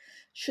writer,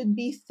 should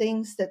be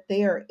things that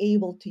they are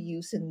able to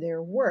use in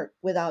their work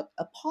without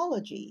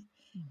apology,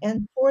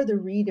 and for the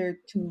reader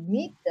to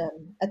meet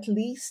them at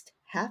least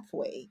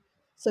halfway.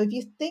 So if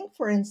you think,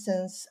 for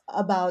instance,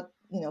 about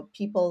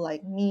people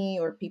like me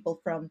or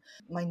people from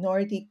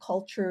minority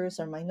cultures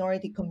or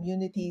minority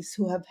communities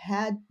who have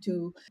had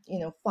to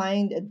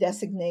find a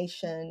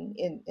designation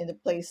in a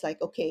place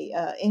like, okay,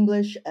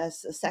 English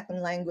as a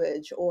second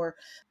language or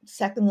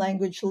second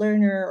language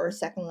learner or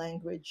second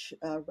language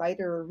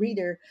writer or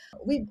reader,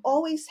 we've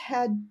always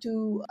had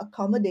to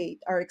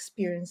accommodate our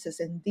experiences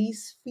in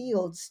these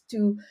fields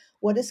to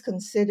what is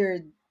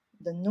considered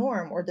the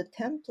norm or the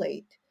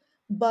template.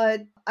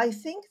 But I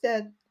think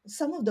that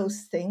some of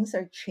those things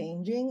are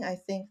changing. I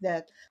think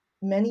that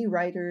many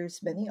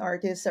writers, many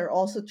artists are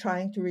also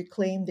trying to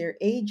reclaim their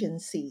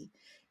agency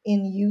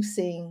in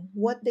using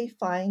what they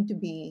find to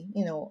be,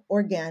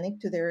 organic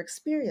to their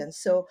experience.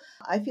 So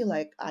I feel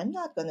like I'm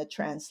not going to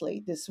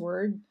translate this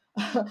word.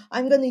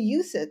 I'm going to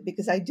use it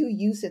because I do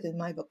use it in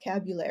my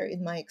vocabulary,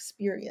 in my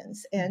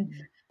experience. And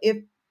Mhm. if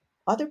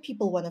other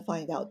people want to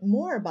find out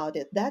more about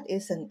it, that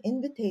is an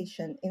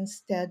invitation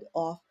instead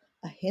of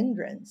a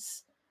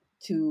hindrance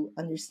to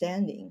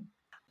understanding.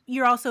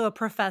 You're also a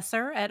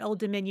professor at Old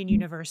Dominion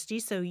University,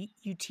 so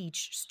you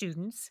teach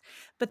students.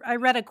 But I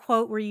read a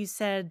quote where you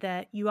said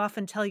that you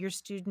often tell your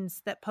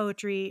students that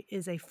poetry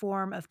is a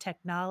form of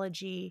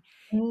technology.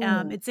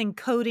 Mm, It's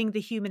encoding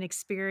the human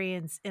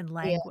experience in yeah.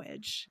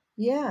 language.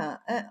 Yeah,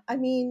 I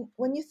mean,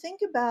 when you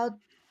think about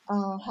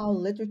how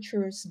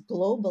literatures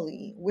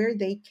globally, where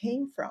they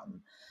came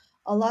from,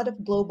 a lot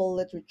of global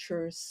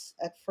literatures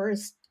at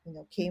first,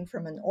 came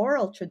from an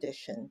oral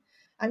tradition.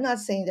 I'm not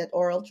saying that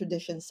oral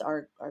traditions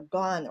are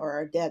gone or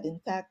are dead. In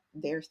fact,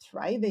 they're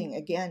thriving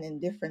again in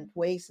different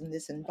ways in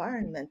this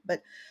environment.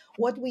 But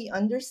what we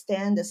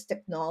understand as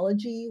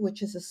technology,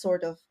 which is a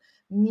sort of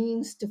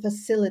means to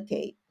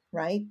facilitate.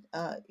 right?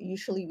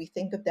 Usually we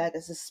think of that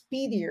as a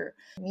speedier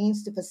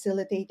means to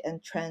facilitate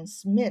and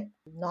transmit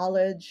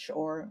knowledge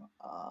or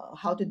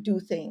how to do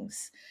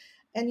things.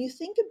 And you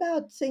think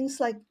about things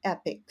like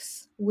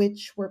epics,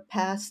 which were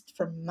passed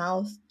from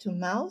mouth to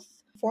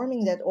mouth,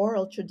 forming that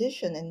oral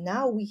tradition. And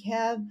now we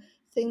have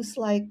things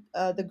like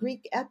the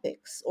Greek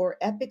epics or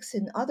epics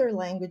in other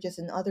languages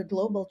and other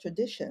global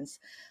traditions.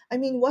 I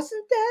mean,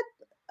 wasn't that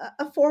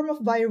a form of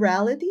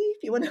virality,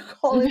 if you want to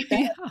call it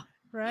that? Yeah.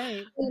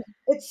 Right. And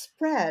it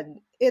spread,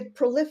 it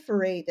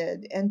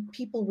proliferated, and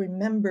people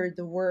remembered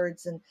the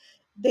words, and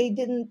they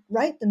didn't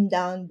write them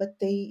down, but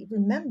they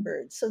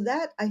remembered. So,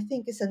 that I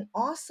think is an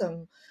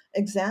awesome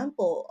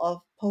example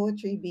of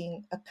poetry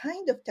being a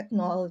kind of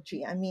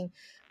technology. I mean,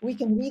 we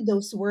can read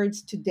those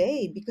words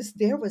today because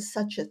there was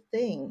such a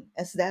thing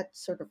as that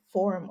sort of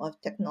form of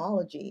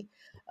technology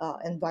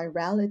and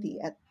virality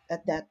at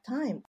that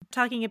time.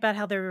 Talking about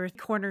how there were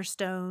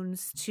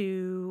cornerstones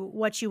to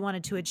what you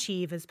wanted to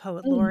achieve as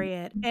poet Mm,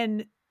 laureate.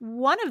 And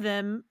one of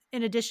them,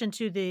 in addition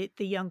to the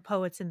young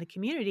poets in the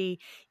community,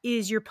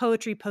 is your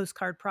poetry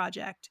postcard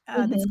project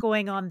that's mhm.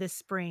 going on this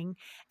spring.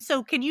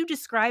 So, can you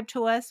describe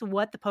to us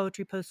what the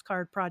poetry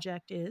postcard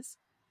project is?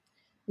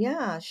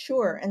 Yeah,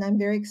 sure. And I'm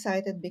very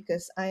excited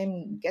because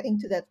I'm getting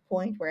to that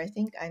point where I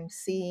think I'm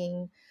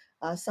seeing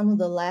some of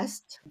the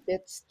last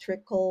bits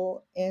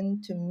trickle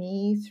into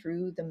me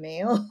through the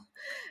mail.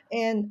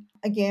 And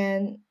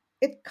again,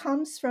 it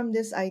comes from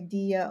this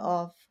idea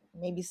of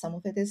maybe some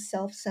of it is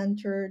self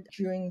centered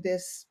during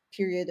this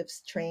period of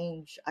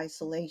strange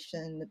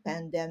isolation, the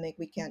pandemic.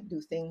 We can't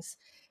do things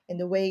in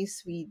the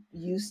ways we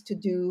used to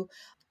do.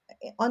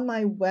 On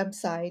my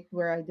website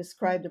where I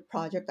describe the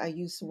project, I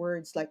use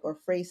words like or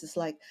phrases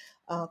like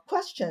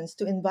questions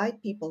to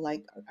invite people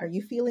like, are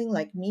you feeling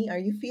like me? Are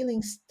you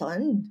feeling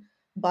stunned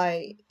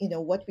by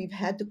what we've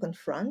had to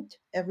confront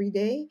every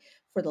day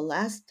for the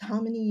last how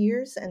many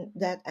years, and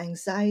that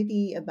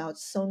anxiety about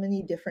so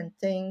many different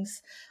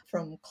things,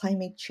 from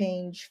climate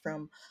change,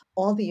 from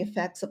all the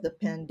effects of the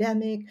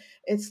pandemic.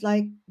 It's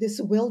like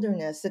this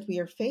wilderness that we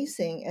are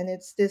facing, and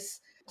it's this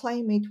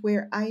climate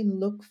where I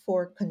look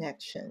for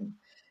connection.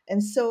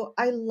 And so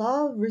I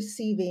love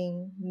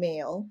receiving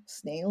mail,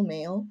 snail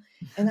mail,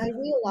 and I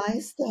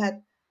realized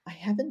that I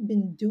haven't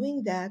been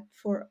doing that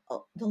for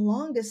the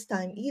longest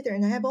time either.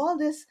 And I have all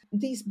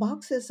these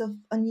boxes of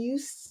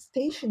unused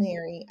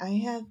stationery. I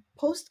have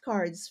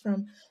postcards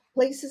from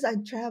places I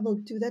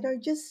traveled to that are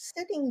just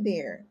sitting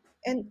there.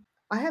 And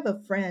I have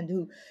a friend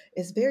who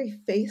is very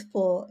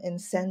faithful in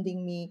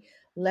sending me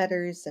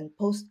letters and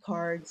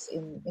postcards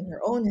in her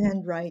own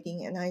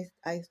handwriting. And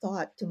I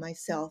thought to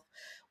myself,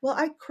 well,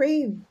 I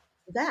crave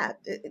that.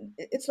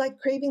 It's like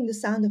craving the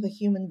sound of a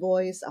human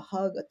voice, a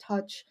hug, a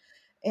touch.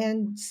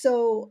 And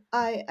so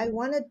I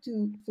wanted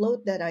to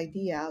float that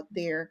idea out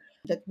there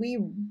that we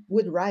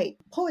would write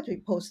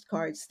poetry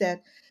postcards,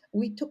 that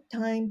we took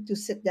time to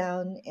sit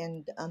down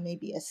and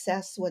maybe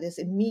assess what is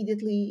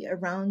immediately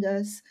around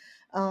us,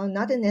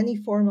 not in any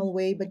formal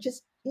way, but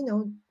just,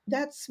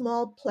 that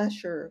small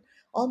pleasure,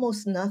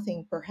 almost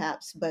nothing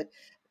perhaps, but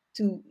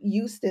to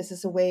use this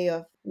as a way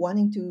of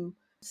wanting to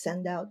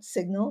send out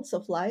signals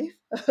of life,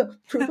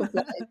 proof of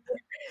life.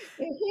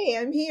 Hey,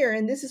 I'm here,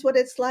 and this is what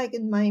it's like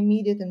in my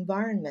immediate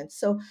environment.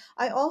 So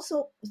I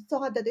also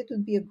thought that it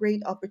would be a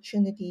great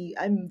opportunity.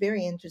 I'm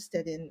very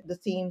interested in the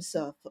themes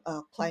of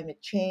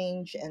climate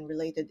change and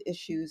related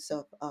issues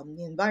of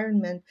the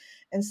environment.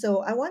 And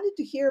so I wanted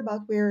to hear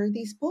about where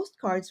these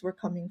postcards were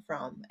coming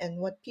from and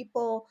what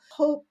people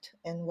hoped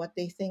and what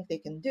they think they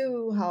can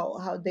do,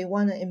 how they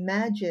want to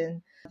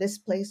imagine this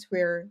place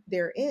where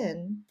they're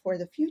in for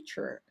the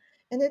future.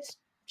 And it's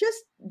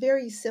just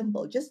very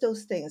simple, just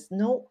those things.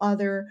 No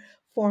other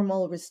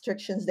formal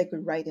restrictions. They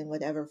could write in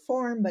whatever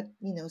form, but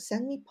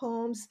send me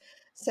poems,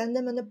 send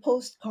them on a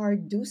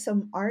postcard, do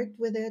some art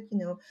with it.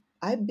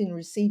 I've been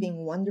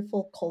receiving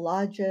wonderful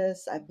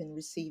collages. I've been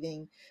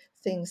receiving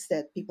things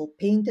that people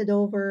painted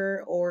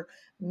over or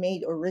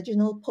made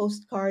original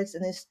postcards,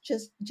 and it's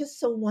just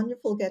so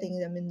wonderful getting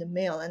them in the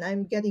mail. And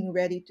I'm getting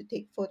ready to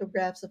take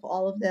photographs of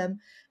all of them,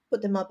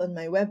 put them up on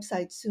my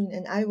website soon,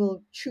 and I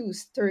will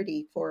choose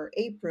 30 for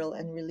April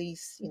and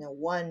release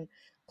one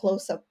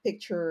close-up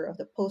picture of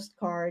the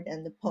postcard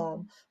and the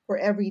poem for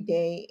every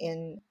day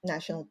in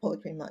National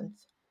Poetry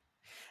Month.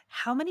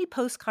 How many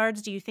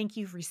postcards do you think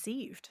you've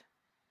received?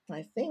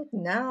 I think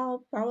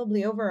now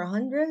probably over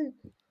 100.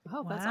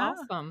 Oh, that's Wow.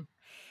 awesome.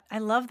 I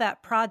love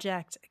that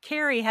project.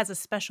 Carrie has a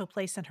special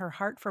place in her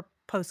heart for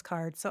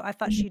postcards, so I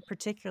thought Mhm. she'd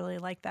particularly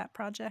like that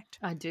project.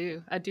 I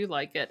do. I do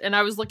like it. And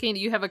I was looking,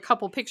 you have a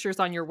couple pictures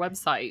on your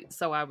website,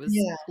 so I was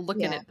Yeah,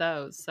 looking yeah, at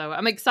those. So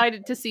I'm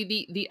excited to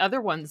see the other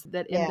ones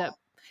that yeah, end up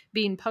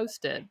being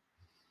posted.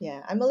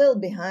 yeah. I'm a little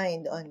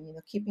behind on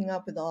keeping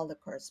up with all the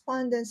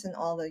correspondence and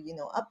all the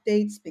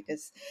updates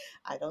because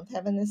I don't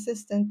have an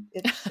assistant.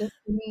 It's just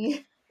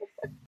me.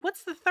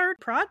 What's the third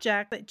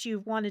project that you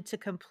wanted to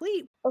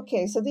complete?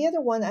 Okay, so the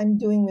other one I'm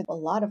doing with a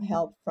lot of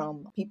help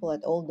from people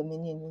at Old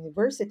Dominion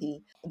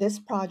University, this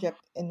project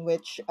in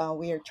which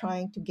we are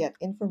trying to get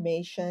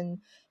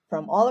information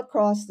from all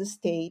across the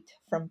state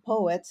from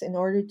poets in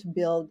order to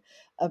build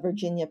a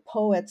Virginia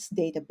Poets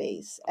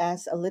database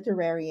as a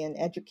literary and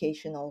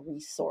educational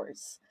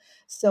resource.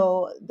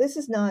 So, this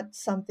is not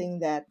something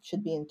that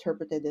should be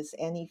interpreted as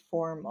any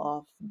form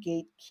of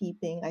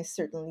gatekeeping. I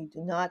certainly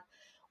do not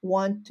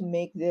want to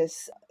make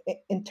this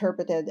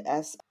interpreted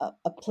as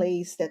a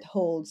place that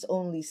holds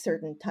only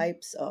certain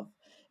types of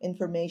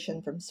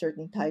information from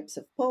certain types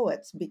of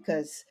poets,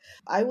 because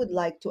I would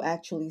like to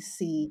actually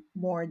see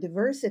more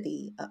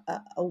diversity,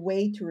 a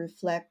way to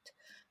reflect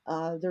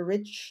the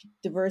rich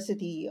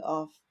diversity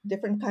of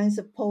different kinds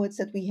of poets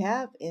that we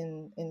have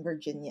in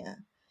Virginia.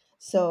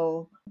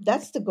 So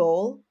that's the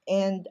goal,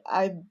 and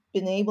I've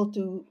been able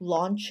to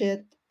launch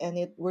it, and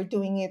we're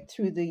doing it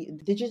through the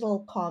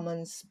Digital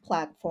Commons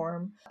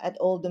platform at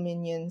Old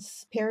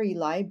Dominion's Perry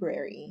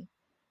Library.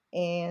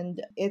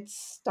 And it's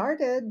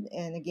started,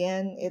 and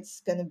again,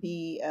 it's going to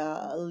be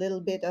a little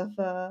bit of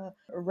a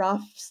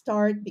rough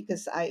start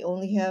because I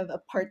only have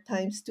a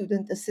part-time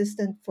student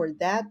assistant for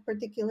that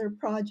particular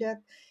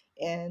project,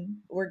 and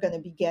we're going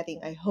to be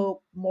getting, I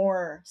hope,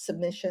 more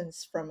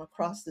submissions from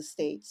across the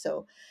state.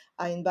 So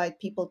I invite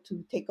people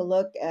to take a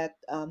look at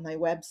my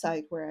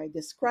website where I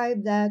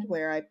describe that,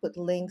 where I put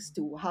links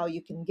to how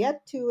you can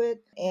get to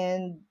it.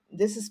 And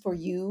this is for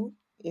you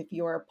if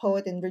you're a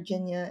poet in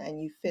Virginia and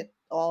you fit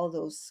all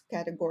those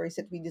categories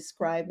that we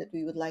described that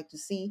we would like to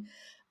see.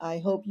 I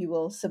hope you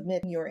will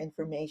submit your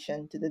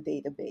information to the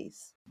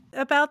database.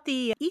 About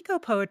the eco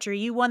poetry,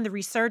 you won the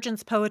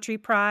Resurgence Poetry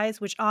Prize,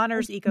 which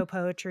honors eco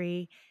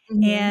poetry.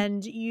 Mhm.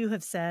 And you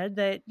have said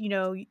that,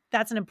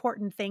 that's an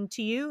important thing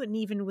to you, and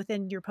even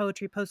within your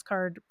poetry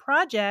postcard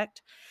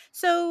project.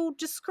 So,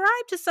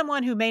 describe to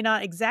someone who may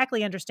not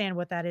exactly understand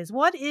what that is.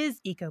 What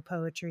is eco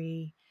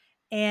poetry?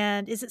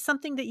 And is it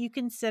something that you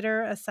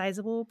consider a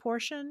sizable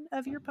portion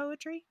of your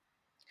poetry?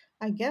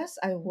 I guess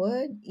I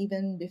would,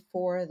 even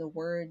before the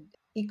word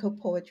eco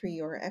poetry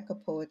or eco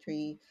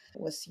poetry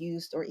was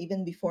used, or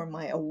even before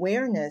my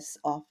awareness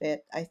of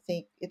it. I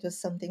think it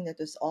was something that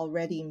was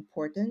already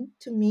important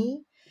to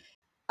me.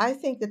 I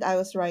think that I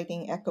was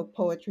writing eco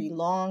poetry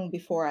long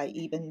before I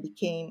even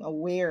became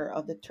aware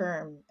of the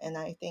term. And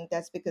I think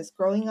that's because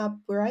growing up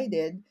where I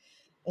did,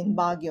 in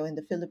Baguio in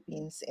the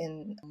Philippines,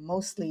 in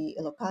mostly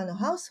Ilocano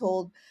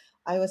household,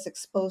 I was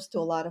exposed to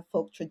a lot of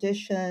folk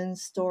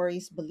traditions,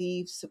 stories,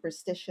 beliefs,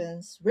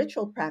 superstitions,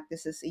 ritual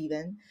practices,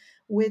 even,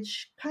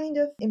 which kind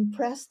of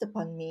impressed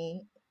upon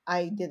me.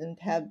 I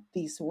didn't have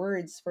these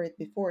words for it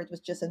before. It was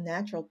just a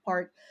natural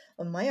part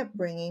of my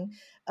upbringing.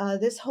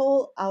 This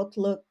whole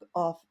outlook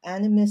of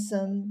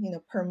animism,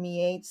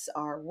 permeates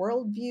our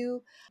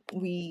worldview.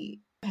 We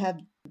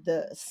have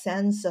the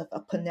sense of a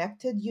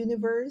connected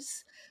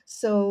universe.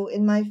 So,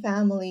 in my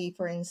family,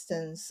 for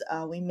instance,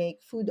 we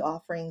make food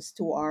offerings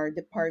to our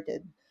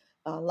departed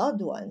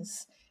loved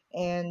ones,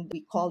 and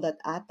we call that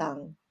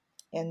atang.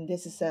 And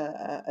this is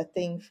a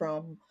thing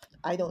from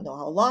I don't know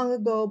how long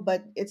ago,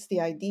 but it's the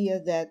idea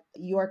that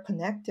you are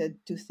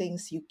connected to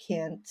things you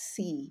can't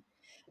see,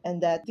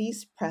 and that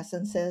these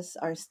presences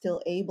are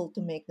still able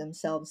to make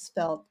themselves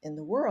felt in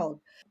the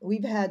world.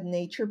 We've had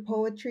nature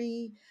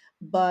poetry,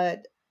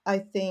 but I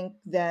think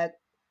that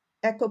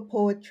eco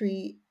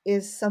poetry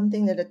is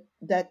something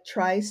that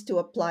tries to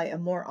apply a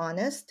more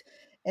honest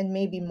and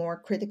maybe more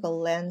critical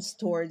lens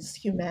towards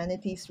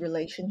humanity's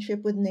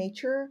relationship with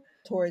nature,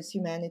 towards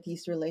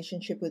humanity's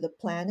relationship with the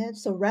planet.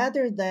 So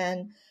rather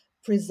than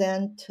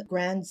present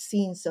grand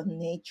scenes of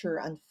nature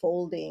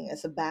unfolding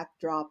as a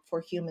backdrop for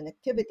human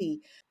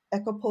activity,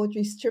 eco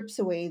poetry strips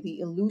away the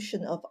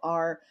illusion of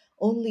our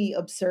only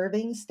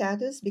observing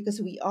status,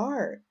 because we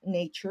are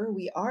nature,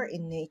 we are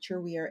in nature,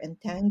 we are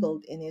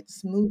entangled in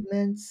its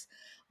movements,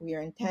 we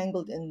are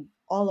entangled in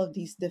all of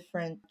these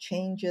different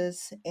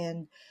changes,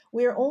 and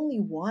we're only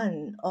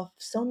one of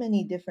so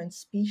many different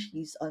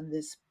species on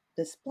this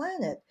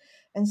planet.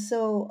 And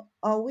so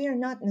we are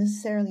not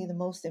necessarily the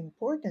most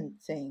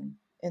important thing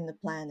in the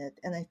planet.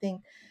 And I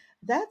think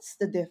that's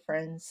the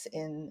difference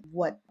in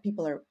what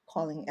people are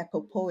calling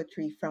eco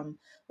poetry from,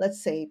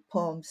 let's say,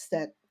 poems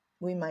that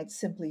we might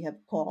simply have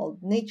called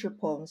nature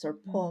poems, or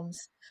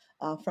poems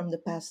from the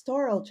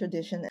pastoral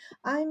tradition.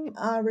 I'm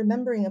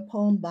remembering a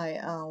poem by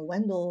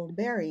Wendell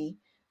Berry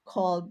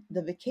called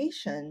The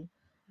Vacation,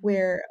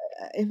 where,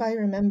 if I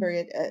remember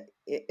it,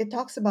 it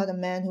talks about a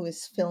man who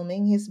is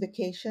filming his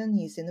vacation.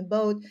 He's in a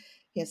boat.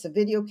 He has a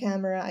video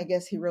camera. I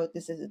guess he wrote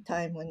this at a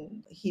time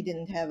when he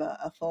didn't have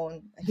a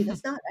phone. He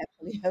does not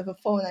actually have a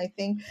phone, I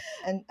think.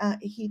 And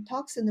he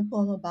talks in the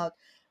poem about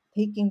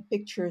taking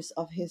pictures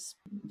of his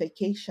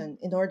vacation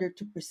in order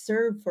to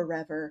preserve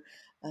forever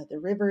the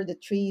river, the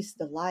trees,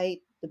 the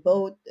light, the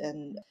boat,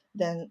 and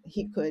then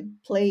he could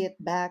play it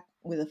back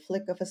with a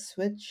flick of a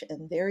switch,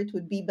 and there it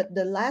would be. But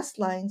the last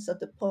lines of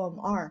the poem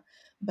are,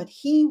 but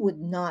he would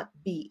not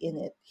be in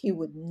it. He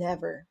would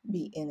never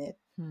be in it.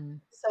 Hmm.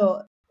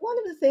 So, one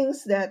of the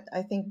things that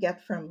I think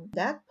get from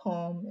that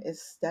poem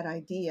is that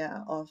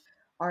idea of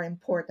our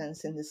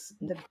importance in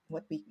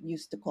what we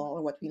used to call,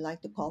 or what we like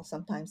to call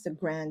sometimes, the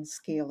grand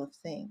scale of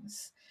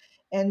things.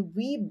 And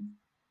we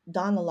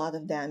done a lot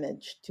of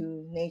damage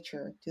to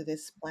nature, to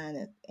this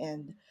planet.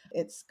 And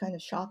it's kind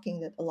of shocking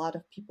that a lot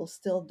of people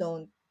still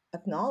don't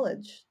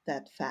acknowledge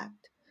that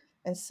fact.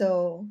 And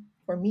so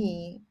for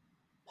me,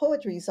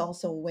 poetry is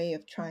also a way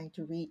of trying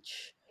to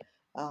reach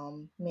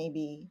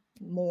maybe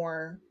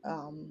more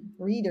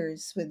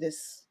readers with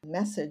this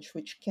message,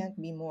 which can't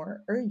be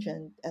more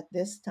urgent at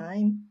this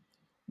time.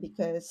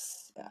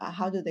 Because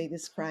how do they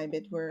describe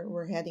it?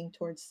 We're heading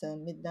towards the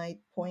midnight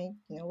point,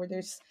 where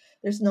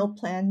there's no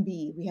plan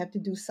B. We have to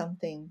do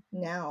something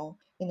now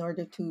in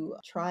order to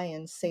try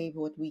and save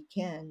what we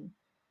can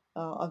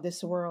of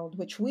this world,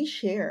 which we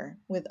share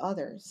with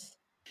others.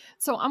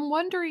 So I'm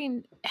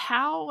wondering,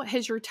 how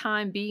has your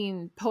time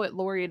being poet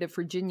laureate of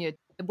Virginia,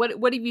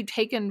 what have you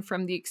taken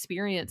from the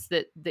experience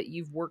that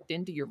you've worked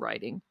into your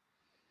writing?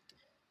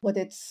 What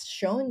it's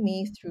shown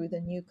me through the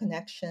new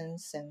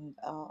connections and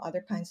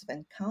other kinds of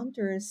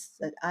encounters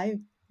that I've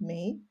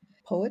made,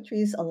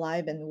 poetry is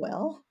alive and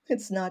well.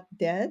 It's not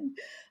dead.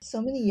 So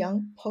many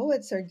young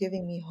poets are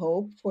giving me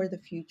hope for the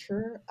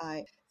future.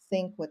 I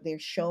think what they're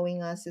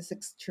showing us is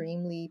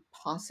extremely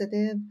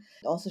positive.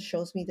 It also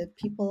shows me that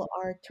people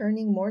are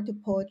turning more to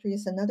poetry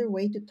as another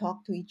way to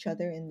talk to each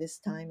other in this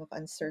time of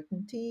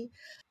uncertainty.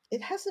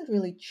 It hasn't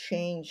really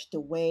changed the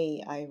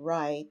way I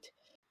write,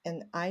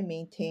 and I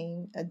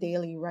maintain a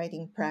daily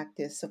writing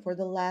practice. So for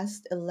the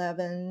last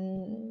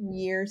 11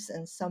 years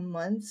and some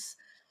months,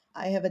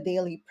 I have a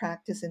daily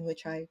practice in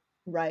which I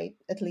write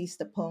at least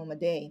a poem a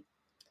day.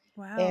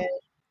 And Wow.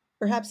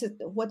 perhaps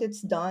what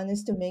it's done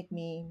is to make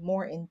me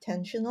more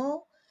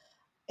intentional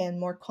and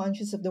more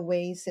conscious of the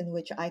ways in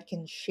which I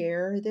can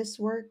share this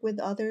work with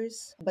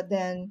others. But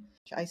then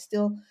I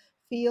still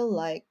feel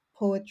like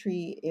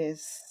poetry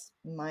is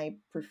my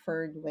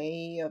preferred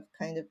way of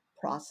kind of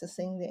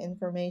processing the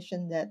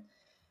information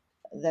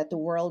that the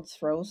world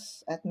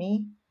throws at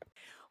me.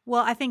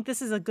 Well, I think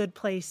this is a good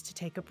place to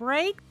take a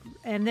break,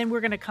 and then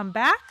we're going to come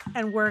back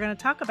and we're going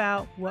to talk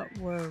about what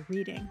we're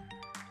reading.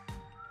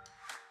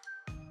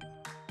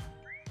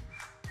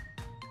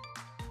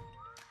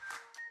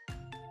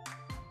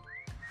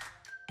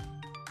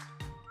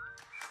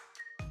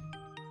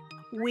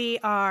 We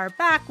are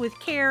back with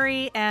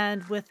Carrie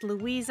and with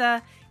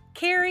Louisa.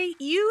 Carrie,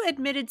 you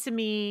admitted to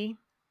me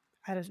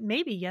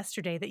maybe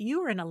yesterday that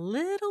you were in a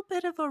little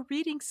bit of a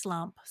reading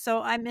slump.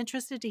 So I'm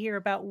interested to hear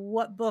about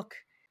what book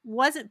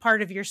wasn't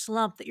part of your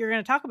slump that you're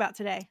going to talk about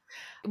today.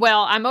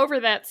 Well, I'm over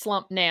that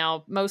slump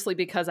now, mostly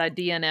because I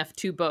DNF'd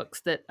two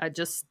books that I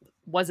just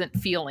wasn't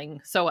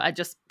feeling. So I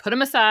just put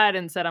them aside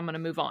and said I'm going to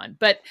move on.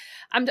 But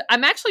I'm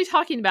actually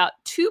talking about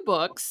two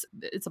books.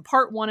 It's a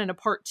part one and a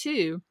part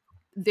two.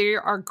 They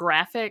are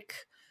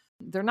graphic.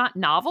 They're not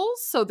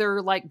novels, so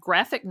they're like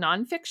graphic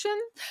nonfiction,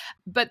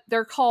 but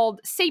they're called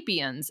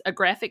Sapiens, A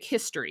Graphic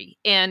History.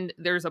 And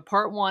there's a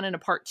part one and a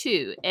part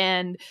two.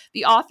 And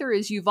the author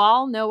is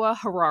Yuval Noah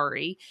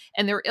Harari,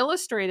 and they're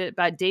illustrated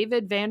by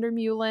David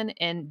Vandermeulen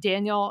and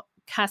Daniel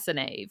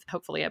Casanave.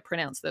 Hopefully I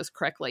pronounced those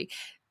correctly.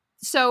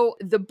 So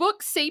the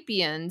book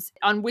Sapiens,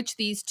 on which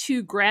these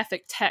two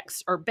graphic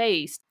texts are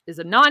based, is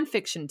a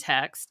nonfiction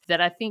text that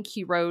I think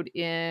he wrote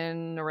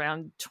in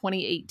around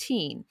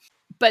 2018.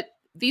 But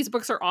these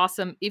books are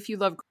awesome if you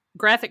love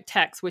graphic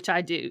text, which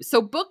I do. So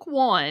book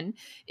one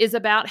is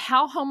about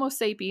how Homo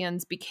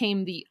sapiens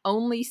became the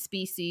only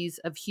species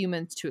of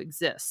humans to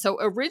exist. So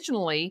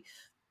originally,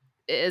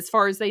 as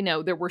far as they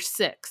know, there were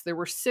six. There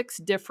were six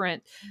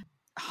different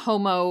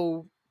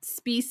Homo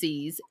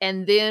species.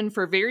 And then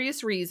for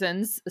various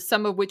reasons,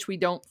 some of which we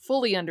don't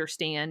fully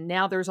understand,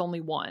 now there's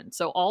only one.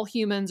 So all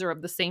humans are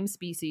of the same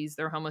species,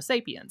 they're Homo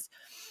sapiens.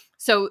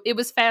 So it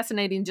was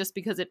fascinating just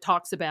because it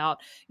talks about,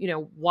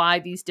 why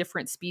these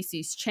different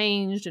species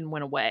changed and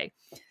went away.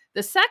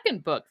 The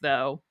second book,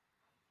 though,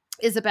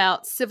 is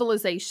about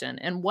civilization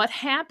and what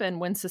happened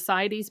when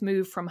societies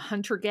moved from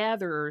hunter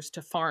gatherers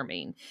to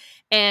farming.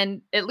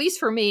 And at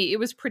least for me, it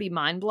was pretty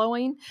mind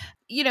blowing.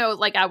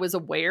 Like I was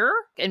aware,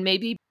 and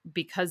maybe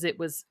because it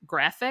was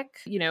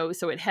graphic,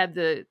 so it had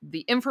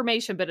the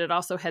information, but it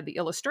also had the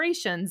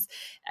illustrations.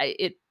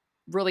 It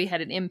really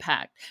had an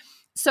impact.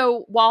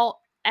 So while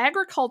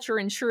agriculture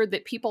ensured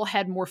that people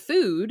had more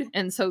food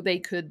and so they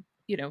could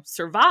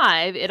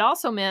survive, it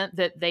also meant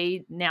that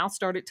they now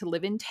started to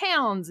live in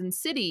towns and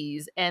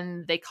cities,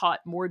 and they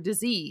caught more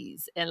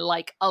disease, and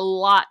like a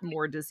lot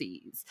more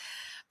disease.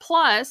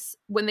 Plus,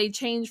 when they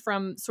changed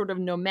from sort of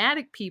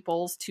nomadic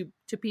peoples to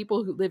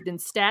people who lived in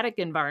static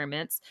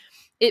environments,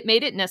 it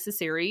made it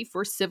necessary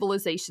for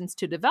civilizations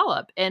to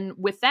develop. And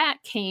with that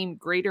came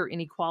greater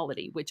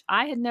inequality, which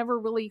I had never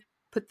really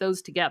put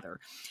those together.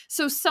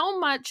 So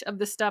much of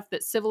the stuff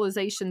that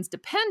civilizations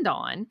depend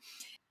on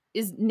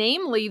is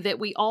namely that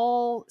we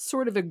all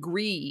sort of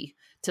agree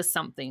to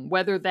something,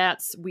 whether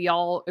that's we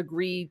all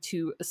agree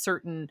to a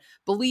certain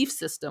belief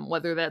system,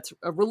 whether that's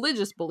a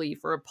religious belief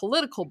or a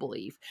political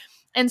belief.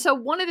 And so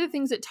one of the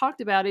things it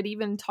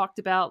even talked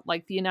about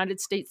like the United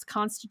States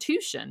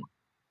Constitution.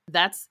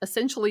 That's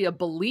essentially a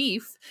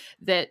belief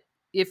that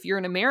if you're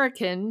an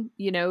American,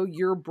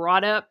 you're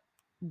brought up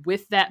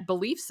with that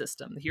belief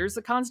system. Here's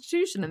the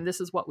Constitution, and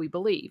this is what we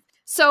believe.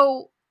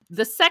 So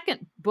the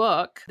second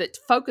book that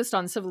focused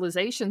on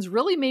civilizations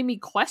really made me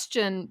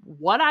question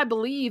what I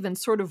believe and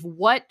sort of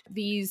what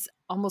these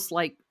almost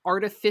like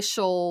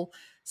artificial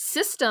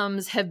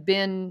systems have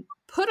been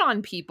put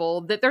on people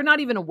that they're not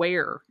even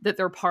aware that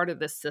they're part of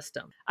this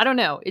system. I don't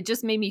know. It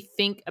just made me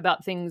think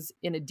about things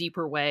in a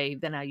deeper way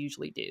than I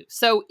usually do.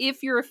 So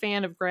if you're a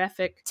fan of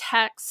graphic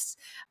text,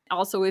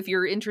 also if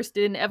you're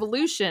interested in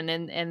evolution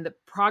and the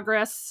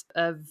progress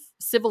of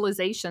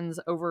civilizations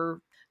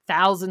over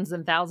thousands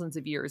and thousands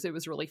of years, it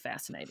was really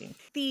fascinating.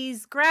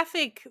 These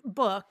graphic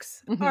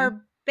books Mhm.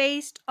 are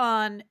based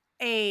on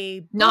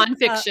a book,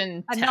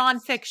 Nonfiction a text.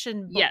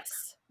 nonfiction book.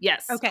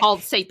 Yes, Okay.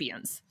 called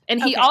Sapiens. And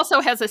he Okay.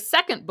 also has a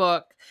second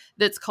book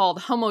that's called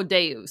Homo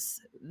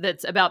Deus,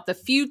 that's about the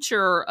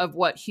future of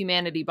what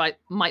humanity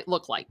might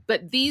look like.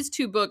 But these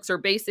two books are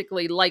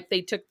basically like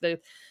they took the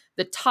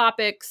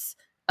topics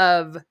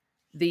of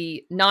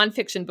the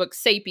nonfiction book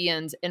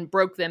Sapiens and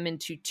broke them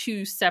into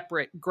two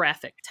separate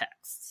graphic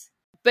texts.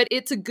 But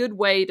it's a good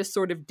way to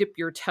sort of dip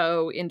your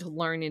toe into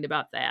learning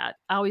about that.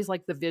 I always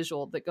like the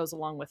visual that goes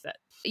along with it.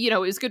 You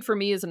know, it's good for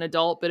me as an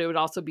adult, but it would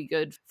also be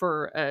good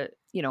for a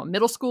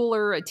middle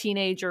schooler, a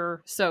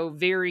teenager. So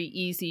very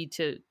easy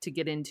to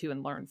get into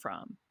and learn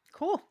from.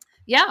 Cool.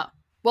 Yeah.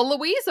 Well,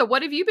 Louisa,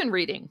 what have you been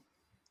reading?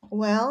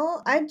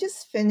 Well, I've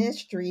just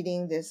finished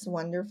reading this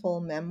wonderful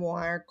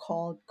memoir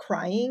called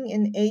Crying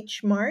in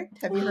H Mart.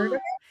 Have you heard of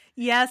it?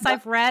 Yes,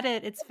 I've read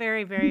it. It's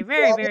very, very, You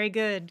very, read it? very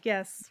good.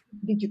 Yes.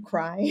 Did you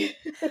cry?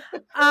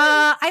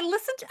 I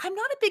listened I'm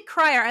not a big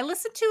crier. I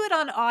listened to it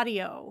on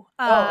audio.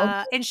 Oh,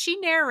 okay. And she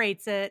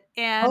narrates it,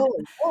 and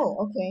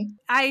Okay.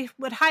 I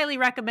would highly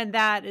recommend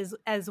that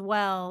as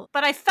well.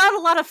 But I felt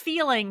a lot of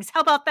feelings.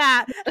 How about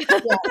that? Yeah,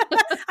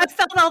 I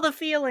felt all the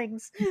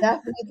feelings.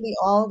 definitely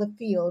all the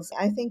feels.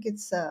 I think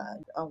it's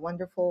a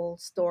wonderful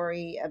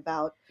story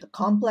about the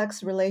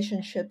complex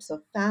relationships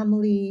of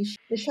family.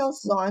 Michelle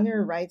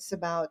Zauner writes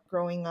about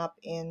growing up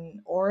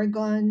in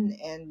Oregon,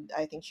 and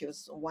I think she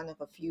was one of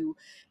a few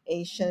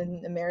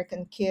Asian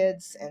American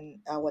kids and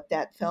what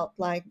that felt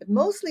like. But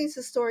mostly it's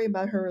a story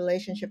about her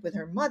relationship with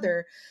her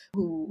mother,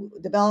 who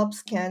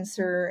develops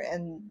cancer,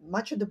 and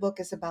much of the book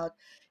is about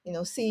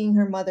seeing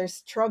her mother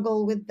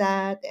struggle with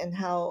that and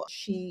how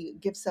she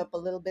gives up a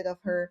little bit of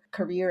her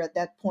career at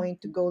that point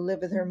to go live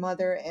with her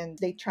mother, and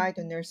they try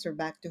to nurse her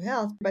back to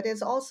health. But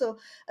it's also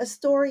a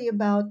story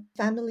about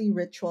family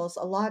rituals,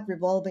 a lot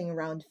revolving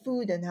around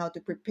food and how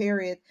to prepare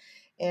it,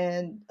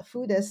 and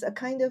food as a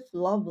kind of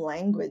love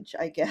language,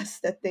 I guess,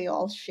 that they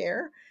all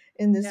share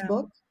in this Yeah.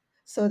 book.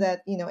 So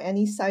that,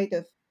 any sight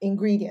of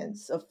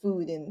ingredients of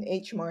food in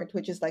H Mart,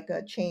 which is like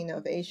a chain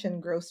of Asian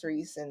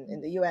groceries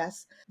in the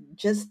US,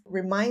 just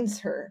reminds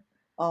her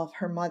of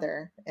her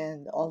mother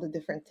and all the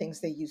different things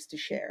they used to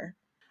share.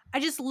 I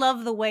just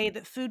love the way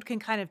that food can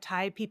kind of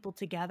tie people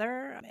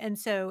together. And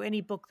so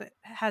any book that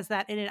has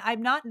that in it,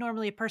 I'm not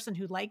normally a person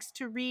who likes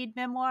to read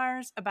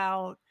memoirs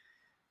about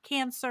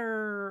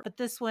cancer, but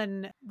this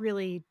one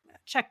really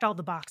checked all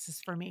the boxes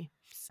for me.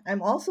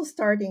 I'm also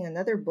starting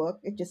another book.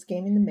 It just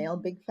came in the mail,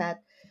 big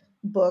fat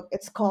book.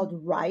 It's called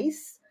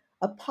Rice,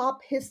 a pop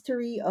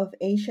history of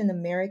Asian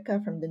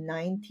America from the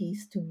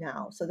 90s to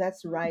now. So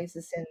that's rice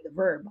is in the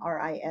verb,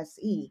 Rise.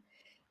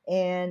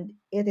 And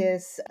it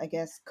is, I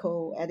guess,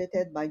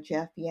 co-edited by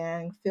Jeff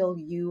Yang, Phil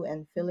Yu,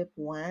 and Philip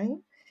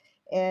Wang.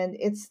 And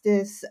it's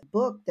this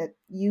book that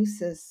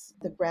uses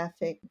the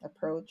graphic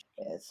approach,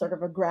 sort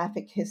of a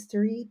graphic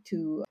history,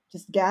 to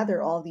just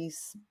gather all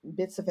these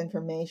bits of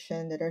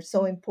information that are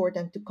so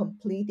important to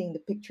completing the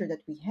picture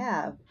that we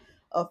have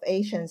of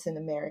Asians in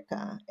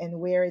America and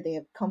where they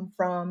have come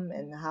from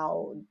and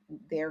how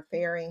they're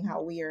faring,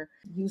 how we are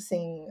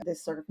using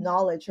this sort of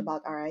knowledge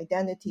about our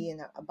identity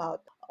and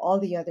about all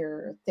the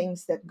other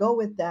things that go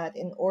with that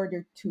in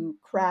order to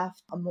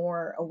craft a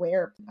more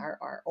aware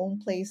our own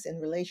place in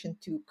relation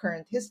to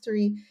current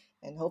history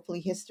and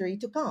hopefully history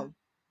to come.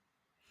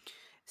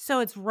 So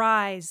it's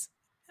Rise,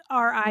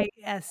 Rise.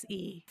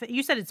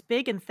 You said it's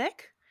big and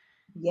thick?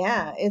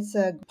 Yeah, it's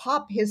a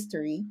pop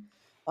history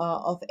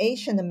of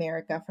Asian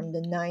America from the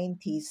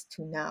 90s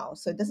to now.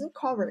 So it doesn't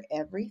cover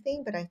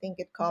everything, but I think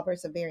it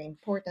covers a very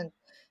important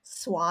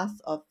swath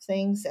of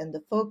things. And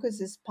the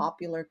focus is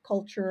popular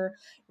culture,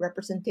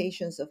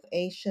 representations of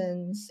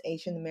Asian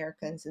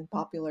Americans in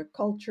popular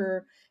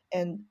culture.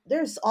 And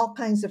there's all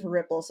kinds of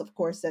ripples, of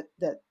course,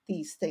 that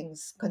these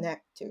things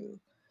connect to.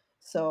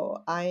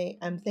 So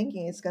I'm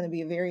thinking it's going to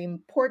be a very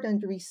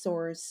important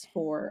resource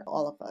for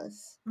all of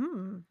us.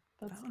 That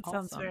That's one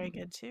sounds very awesome.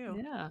 good too.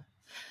 Yeah.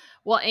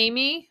 Well,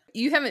 Amy,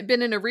 you haven't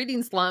been in a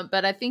reading slump,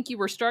 but I think you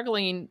were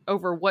struggling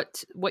over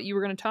what you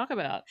were going to talk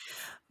about.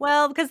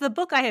 Well, because the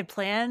book I had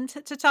planned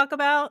to talk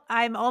about,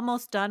 I'm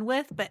almost done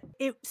with, but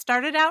it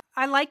started out,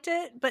 I liked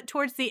it, but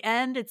towards the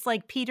end, it's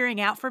like petering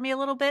out for me a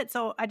little bit.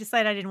 So I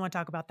decided I didn't want to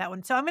talk about that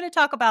one. So I'm going to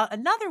talk about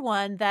another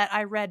one that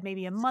I read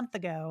maybe a month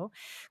ago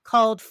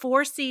called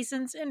Four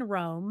Seasons in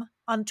Rome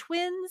on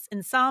Twins,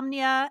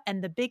 Insomnia,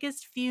 and the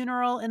Biggest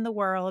Funeral in the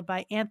World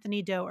by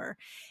Anthony Doerr.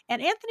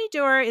 And Anthony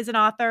Doerr is an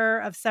author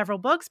of several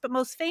books, but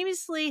most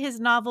famously, his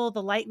novel,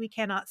 The Light We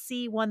Cannot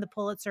See, won the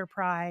Pulitzer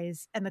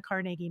Prize and the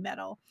Carnegie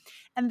Medal.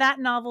 And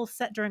that novel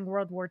set during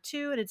World War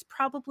II, and it's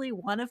probably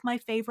one of my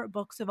favorite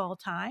books of all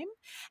time.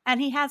 And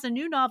he has a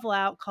new novel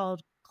out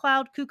called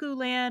Cloud Cuckoo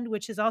Land,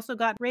 which has also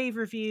got rave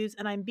reviews,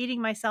 and I'm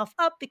beating myself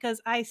up because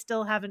I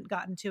still haven't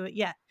gotten to it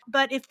yet.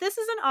 But if this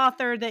is an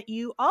author that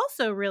you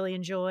also really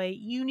enjoy,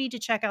 you need to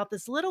check out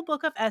this little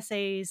book of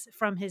essays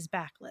from his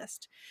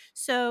backlist.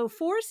 So,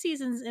 Four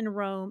Seasons in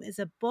Rome is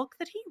a book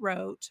that he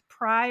wrote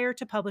prior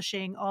to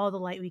publishing All the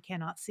Light We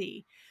Cannot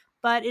See.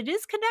 But it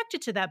is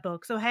connected to that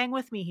book, so hang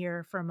with me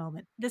here for a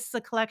moment. This is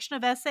a collection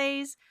of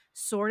essays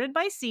sorted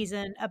by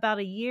season about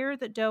a year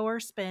that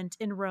Doerr spent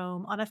in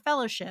Rome on a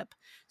fellowship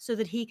so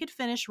that he could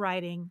finish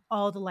writing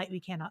All the Light We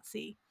Cannot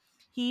See.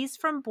 He's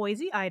from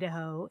Boise,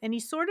 Idaho, and he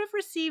sort of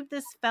received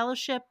this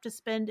fellowship to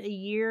spend a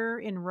year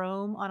in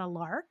Rome on a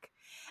lark.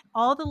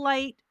 All the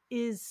Light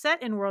is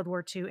set in World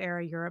War II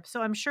era Europe,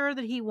 so I'm sure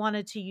that he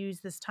wanted to use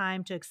this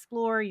time to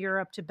explore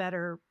Europe to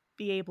better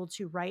be able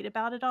to write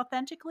about it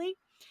authentically.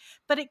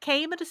 But it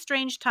came at a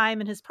strange time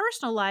in his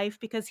personal life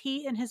because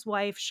he and his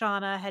wife,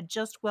 Shauna, had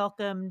just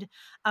welcomed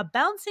a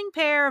bouncing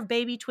pair of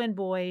baby twin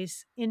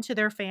boys into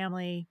their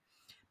family.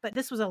 But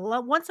this was a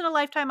once in a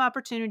lifetime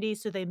opportunity.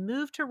 So they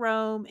moved to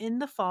Rome in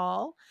the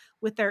fall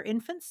with their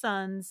infant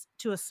sons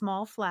to a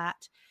small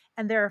flat.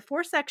 And there are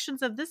 4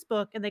 sections of this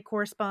book, and they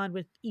correspond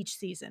with each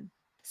season.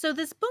 So,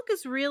 this book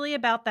is really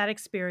about that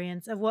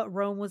experience of what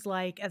Rome was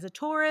like as a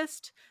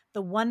tourist,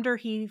 the wonder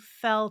he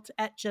felt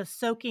at just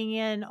soaking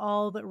in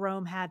all that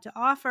Rome had to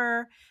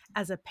offer,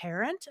 as a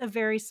parent of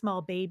very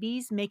small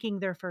babies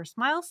making their first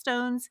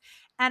milestones,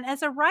 and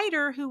as a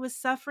writer who was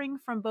suffering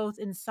from both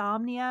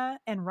insomnia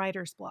and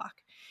writer's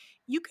block.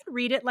 You can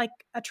read it like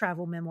a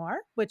travel memoir,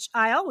 which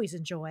I always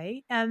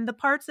enjoy, and the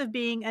parts of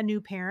being a new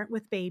parent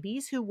with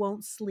babies who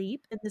won't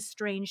sleep in this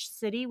strange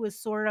city was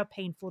sort of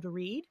painful to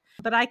read.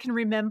 But I can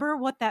remember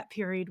what that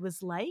period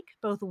was like,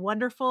 both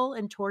wonderful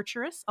and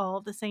torturous all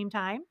at the same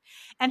time.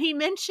 And he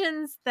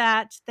mentions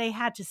that they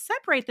had to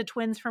separate the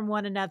twins from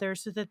one another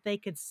so that they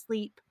could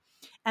sleep,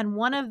 and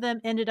one of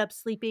them ended up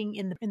sleeping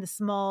in the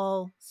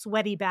small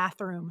sweaty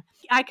bathroom.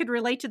 I could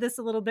relate to this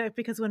a little bit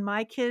because when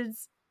my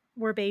kids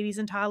were babies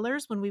and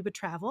toddlers, when we would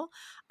travel,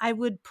 I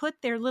would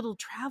put their little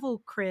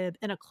travel crib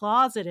in a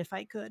closet if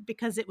I could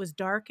because it was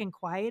dark and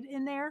quiet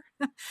in there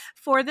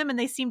for them and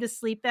they seemed to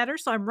sleep better.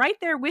 So I'm right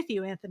there with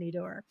you, Anthony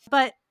Doerr.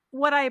 But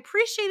what I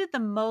appreciated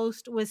the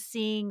most was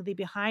seeing the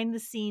behind the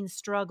scenes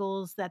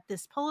struggles that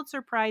this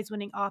Pulitzer Prize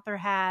winning author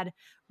had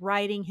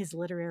writing his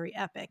literary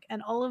epic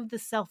and all of the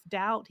self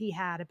doubt he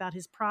had about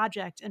his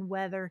project and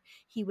whether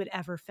he would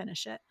ever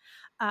finish it.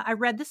 I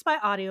read this by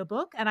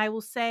audiobook, and I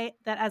will say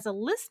that as a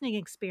listening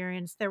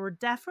experience, there were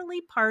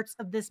definitely parts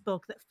of this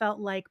book that felt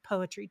like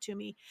poetry to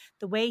me.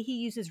 The way he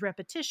uses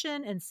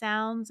repetition and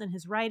sounds in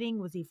his writing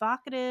was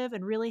evocative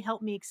and really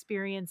helped me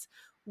experience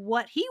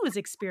what he was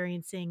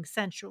experiencing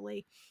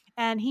sensually.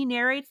 And he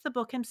narrates the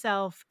book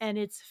himself, and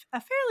it's a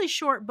fairly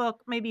short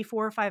book, maybe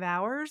 4 or 5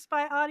 hours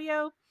by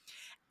audio.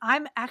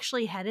 I'm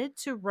actually headed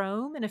to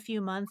Rome in a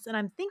few months, and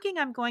I'm thinking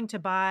I'm going to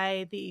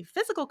buy the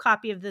physical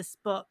copy of this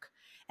book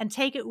and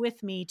take it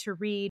with me to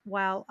read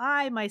while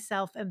I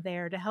myself am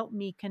there to help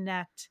me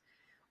connect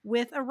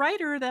with a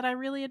writer that I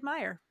really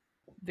admire.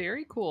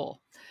 Very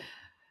cool.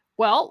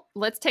 Well,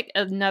 let's take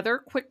another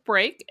quick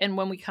break. And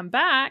when we come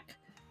back,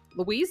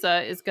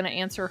 Louisa is going to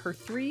answer her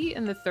 3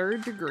 in the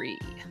third degree.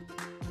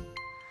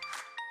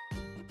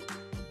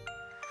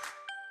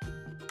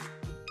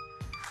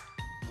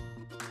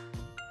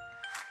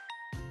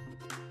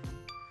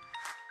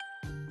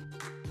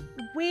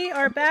 We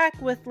are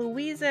back with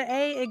Luisa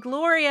A.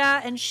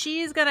 Gloria, and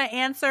she's going to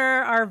answer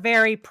our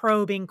very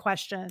probing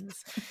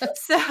questions.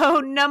 So,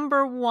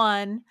 number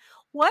 1,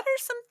 what are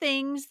some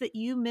things that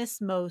you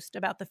miss most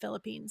about the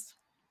Philippines?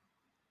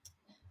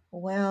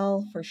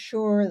 Well, for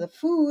sure, the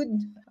food.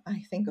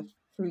 I think of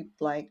fruit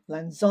like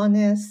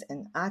lanzones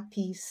and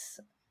atis,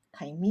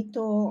 kaimito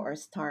or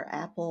star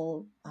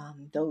apple,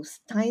 those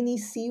tiny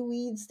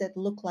seaweeds that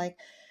look like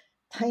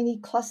tiny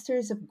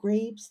clusters of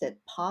grapes that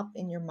pop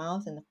in your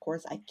mouth. And of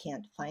course, I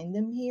can't find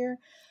them here.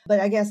 But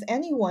I guess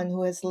anyone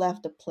who has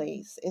left a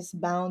place is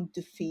bound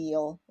to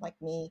feel, like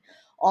me,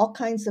 all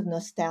kinds of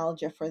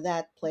nostalgia for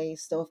that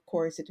place. Though, of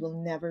course, it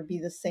will never be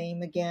the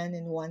same again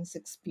in one's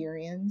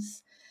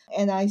experience.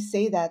 And I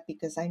say that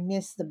because I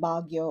miss the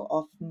Baguio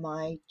of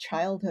my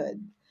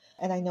childhood.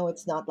 And I know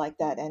it's not like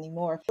that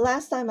anymore. The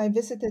last time I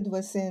visited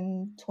was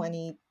in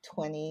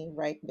 2020,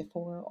 right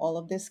before all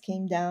of this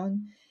came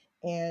down.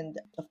 And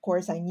of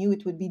course, I knew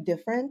it would be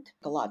different.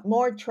 A lot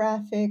more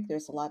traffic,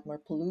 there's a lot more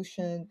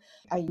pollution.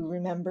 I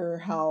remember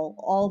how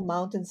all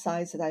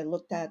mountainsides that I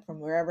looked at from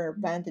wherever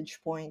vantage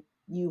point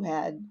you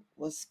had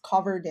was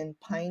covered in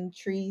pine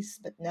trees.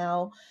 But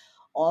now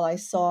all I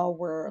saw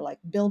were like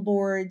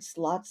billboards,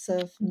 lots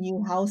of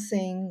new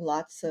housing,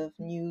 lots of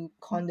new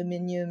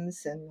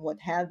condominiums, and what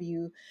have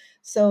you.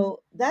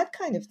 So that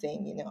kind of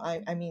thing,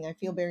 I mean, I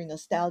feel very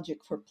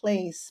nostalgic for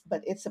place,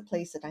 but it's a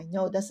place that I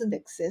know doesn't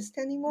exist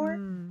anymore.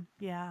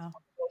 Yeah.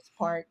 Most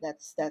part,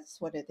 that's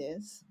what it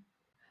is.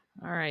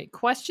 All right.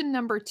 Question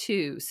number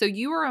 2. So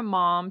you are a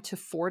mom to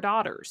 4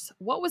 daughters.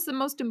 What was the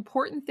most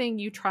important thing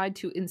you tried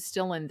to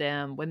instill in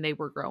them when they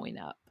were growing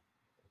up?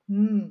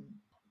 Hmm.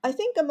 I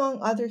think,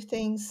 among other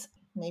things,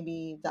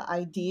 maybe the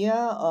idea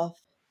of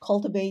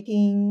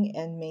cultivating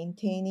and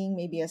maintaining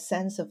maybe a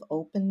sense of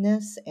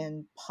openness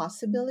and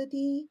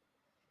possibility.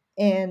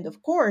 And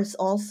of course,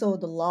 also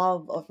the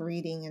love of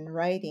reading and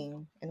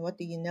writing. And what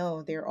do you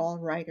know? They're all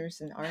writers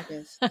and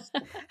artists.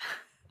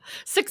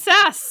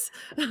 Success.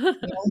 Yeah.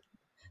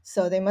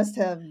 So they must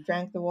have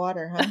drank the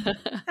water, huh?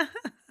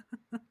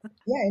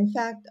 Yeah, in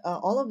fact,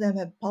 all of them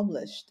have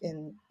published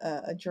in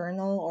a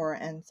journal or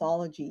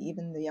anthology,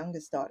 even the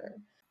youngest daughter.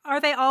 Are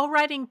they all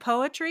writing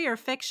poetry or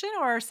fiction,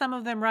 or are some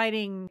of them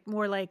writing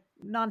more like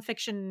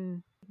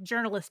nonfiction,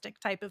 journalistic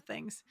type of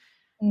things?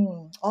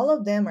 All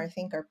of them, I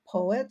think, are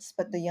poets,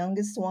 but the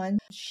youngest one,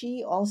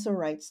 she also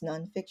writes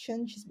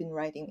nonfiction. She's been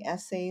writing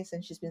essays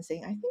and she's been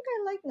saying, I think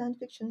I like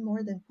nonfiction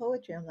more than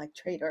poetry. I'm like,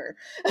 traitor.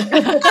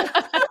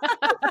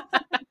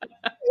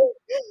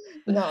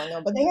 No,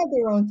 no, but they have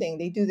their own thing.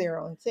 They do their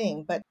own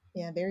thing. But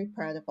yeah, very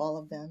proud of all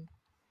of them.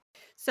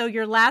 So,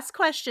 your last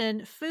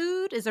question,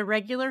 food is a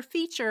regular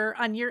feature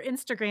on your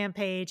Instagram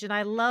page. And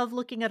I love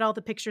looking at all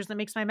the pictures that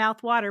makes my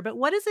mouth water. But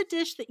what is a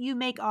dish that you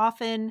make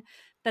often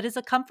that is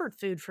a comfort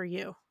food for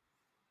you?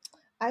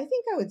 I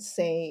think I would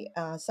say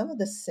some of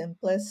the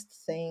simplest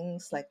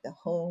things, like the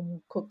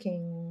home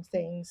cooking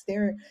things,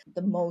 they're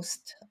the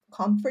most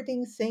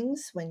comforting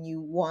things when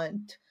you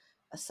want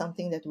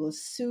something that will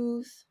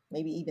soothe,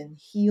 maybe even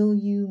heal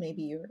you.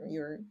 Maybe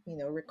you're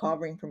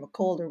recovering from a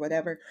cold or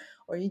whatever,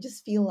 or you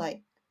just feel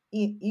like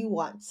you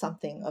want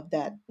something of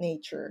that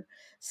nature.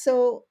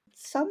 So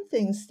some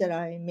things that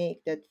I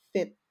make that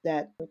fit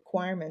that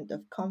requirement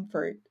of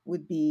comfort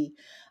would be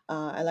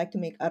I like to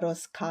make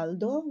arroz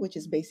caldo, which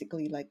is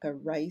basically like a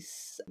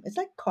rice. It's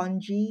like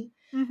congee,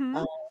 Mm-hmm.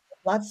 uh,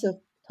 lots of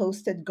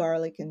toasted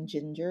garlic and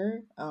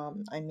ginger.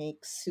 I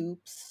make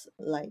soups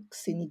like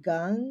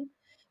sinigang,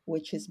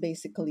 which is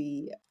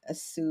basically a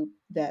soup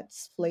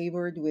that's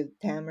flavored with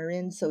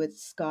tamarind. So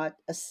it's got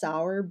a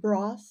sour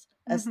broth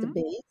as the Mm-hmm.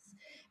 base,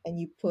 and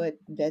you put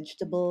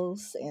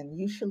vegetables, and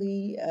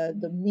usually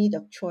the meat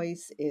of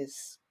choice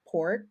is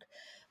pork,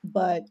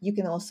 but you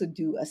can also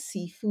do a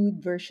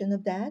seafood version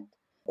of that,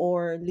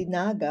 or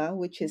linaga,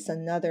 which is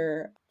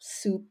another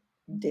soup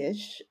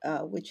dish,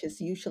 which is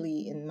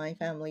usually in my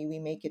family, we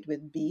make it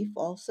with beef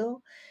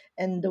also.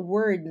 And the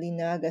word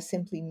linaga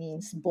simply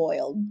means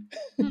boiled.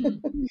 Hmm.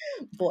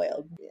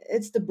 Boiled.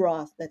 It's the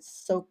broth that's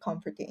so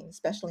comforting,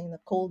 especially in a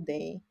cold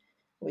day,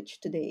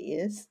 which today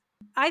is.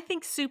 I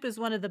think soup is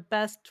one of the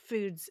best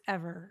foods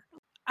ever.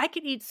 I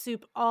could eat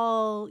soup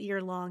all year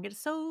long.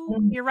 It's so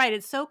Mhm. you're right,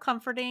 it's so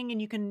comforting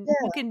and you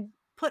Yeah, can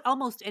put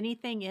almost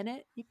anything in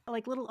it.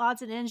 Like little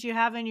odds and ends you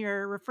have in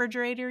your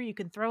refrigerator, you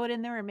can throw it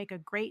in there and make a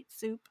great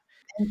soup.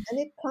 and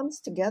it comes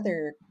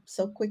together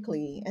so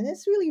quickly. And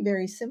it's really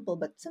very simple,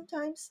 but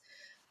sometimes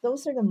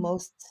those are the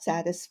most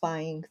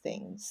satisfying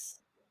things.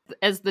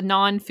 As the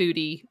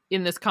non-foodie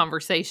in this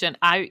conversation,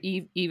 I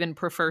even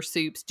prefer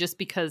soups just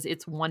because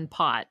it's one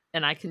pot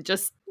and I can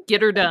just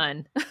get her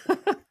done.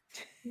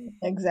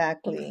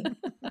 Exactly.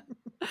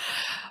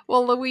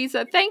 Well,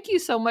 Louisa, thank you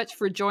so much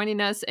for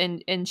joining us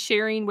and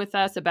sharing with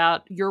us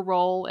about your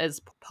role as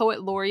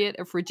Poet Laureate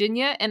of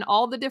Virginia and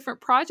all the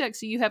different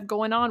projects you have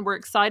going on. We're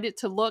excited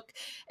to look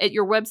at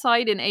your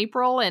website in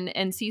April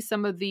and see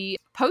some of the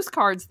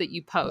postcards that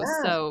you post.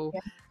 Yeah. So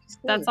Yeah. Please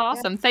that's do. Yeah.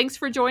 awesome. Thanks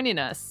for joining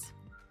us.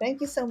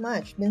 Thank you so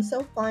much. Been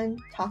so fun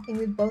talking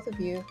with both of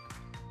you.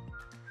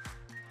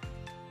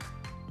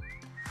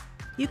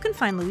 You can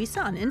find Luisa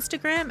on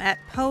Instagram at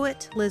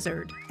Poet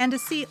Lizard. And to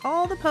see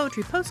all the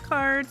poetry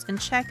postcards and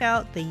check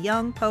out the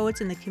Young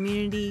Poets in the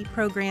Community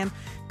program,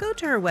 go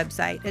to her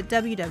website at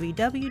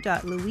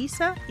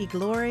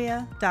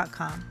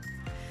www.luisaegloria.com.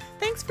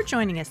 Thanks for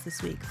joining us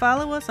this week.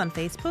 Follow us on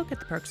Facebook at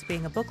The Perks of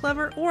Being a Book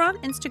Lover or on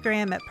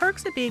Instagram at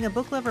Perks of Being a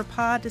Book Lover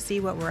Pod to see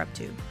what we're up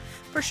to.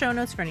 For show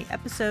notes for any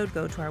episode,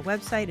 go to our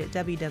website at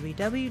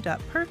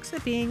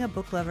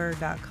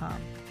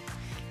www.perksofbeingabooklover.com.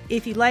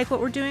 If you like what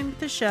we're doing with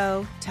the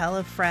show, tell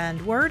a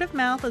friend. Word of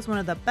mouth is one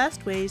of the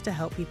best ways to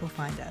help people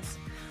find us.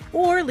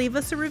 Or leave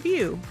us a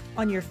review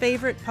on your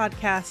favorite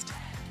podcast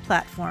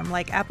platform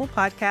like Apple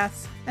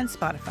Podcasts and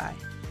Spotify.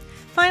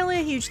 Finally,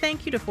 a huge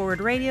thank you to Forward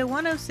Radio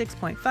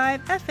 106.5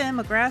 FM,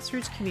 a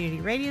grassroots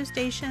community radio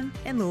station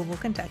in Louisville,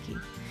 Kentucky.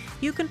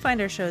 You can find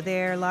our show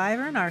there, live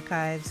or in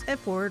archives, at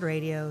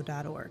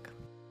forwardradio.org.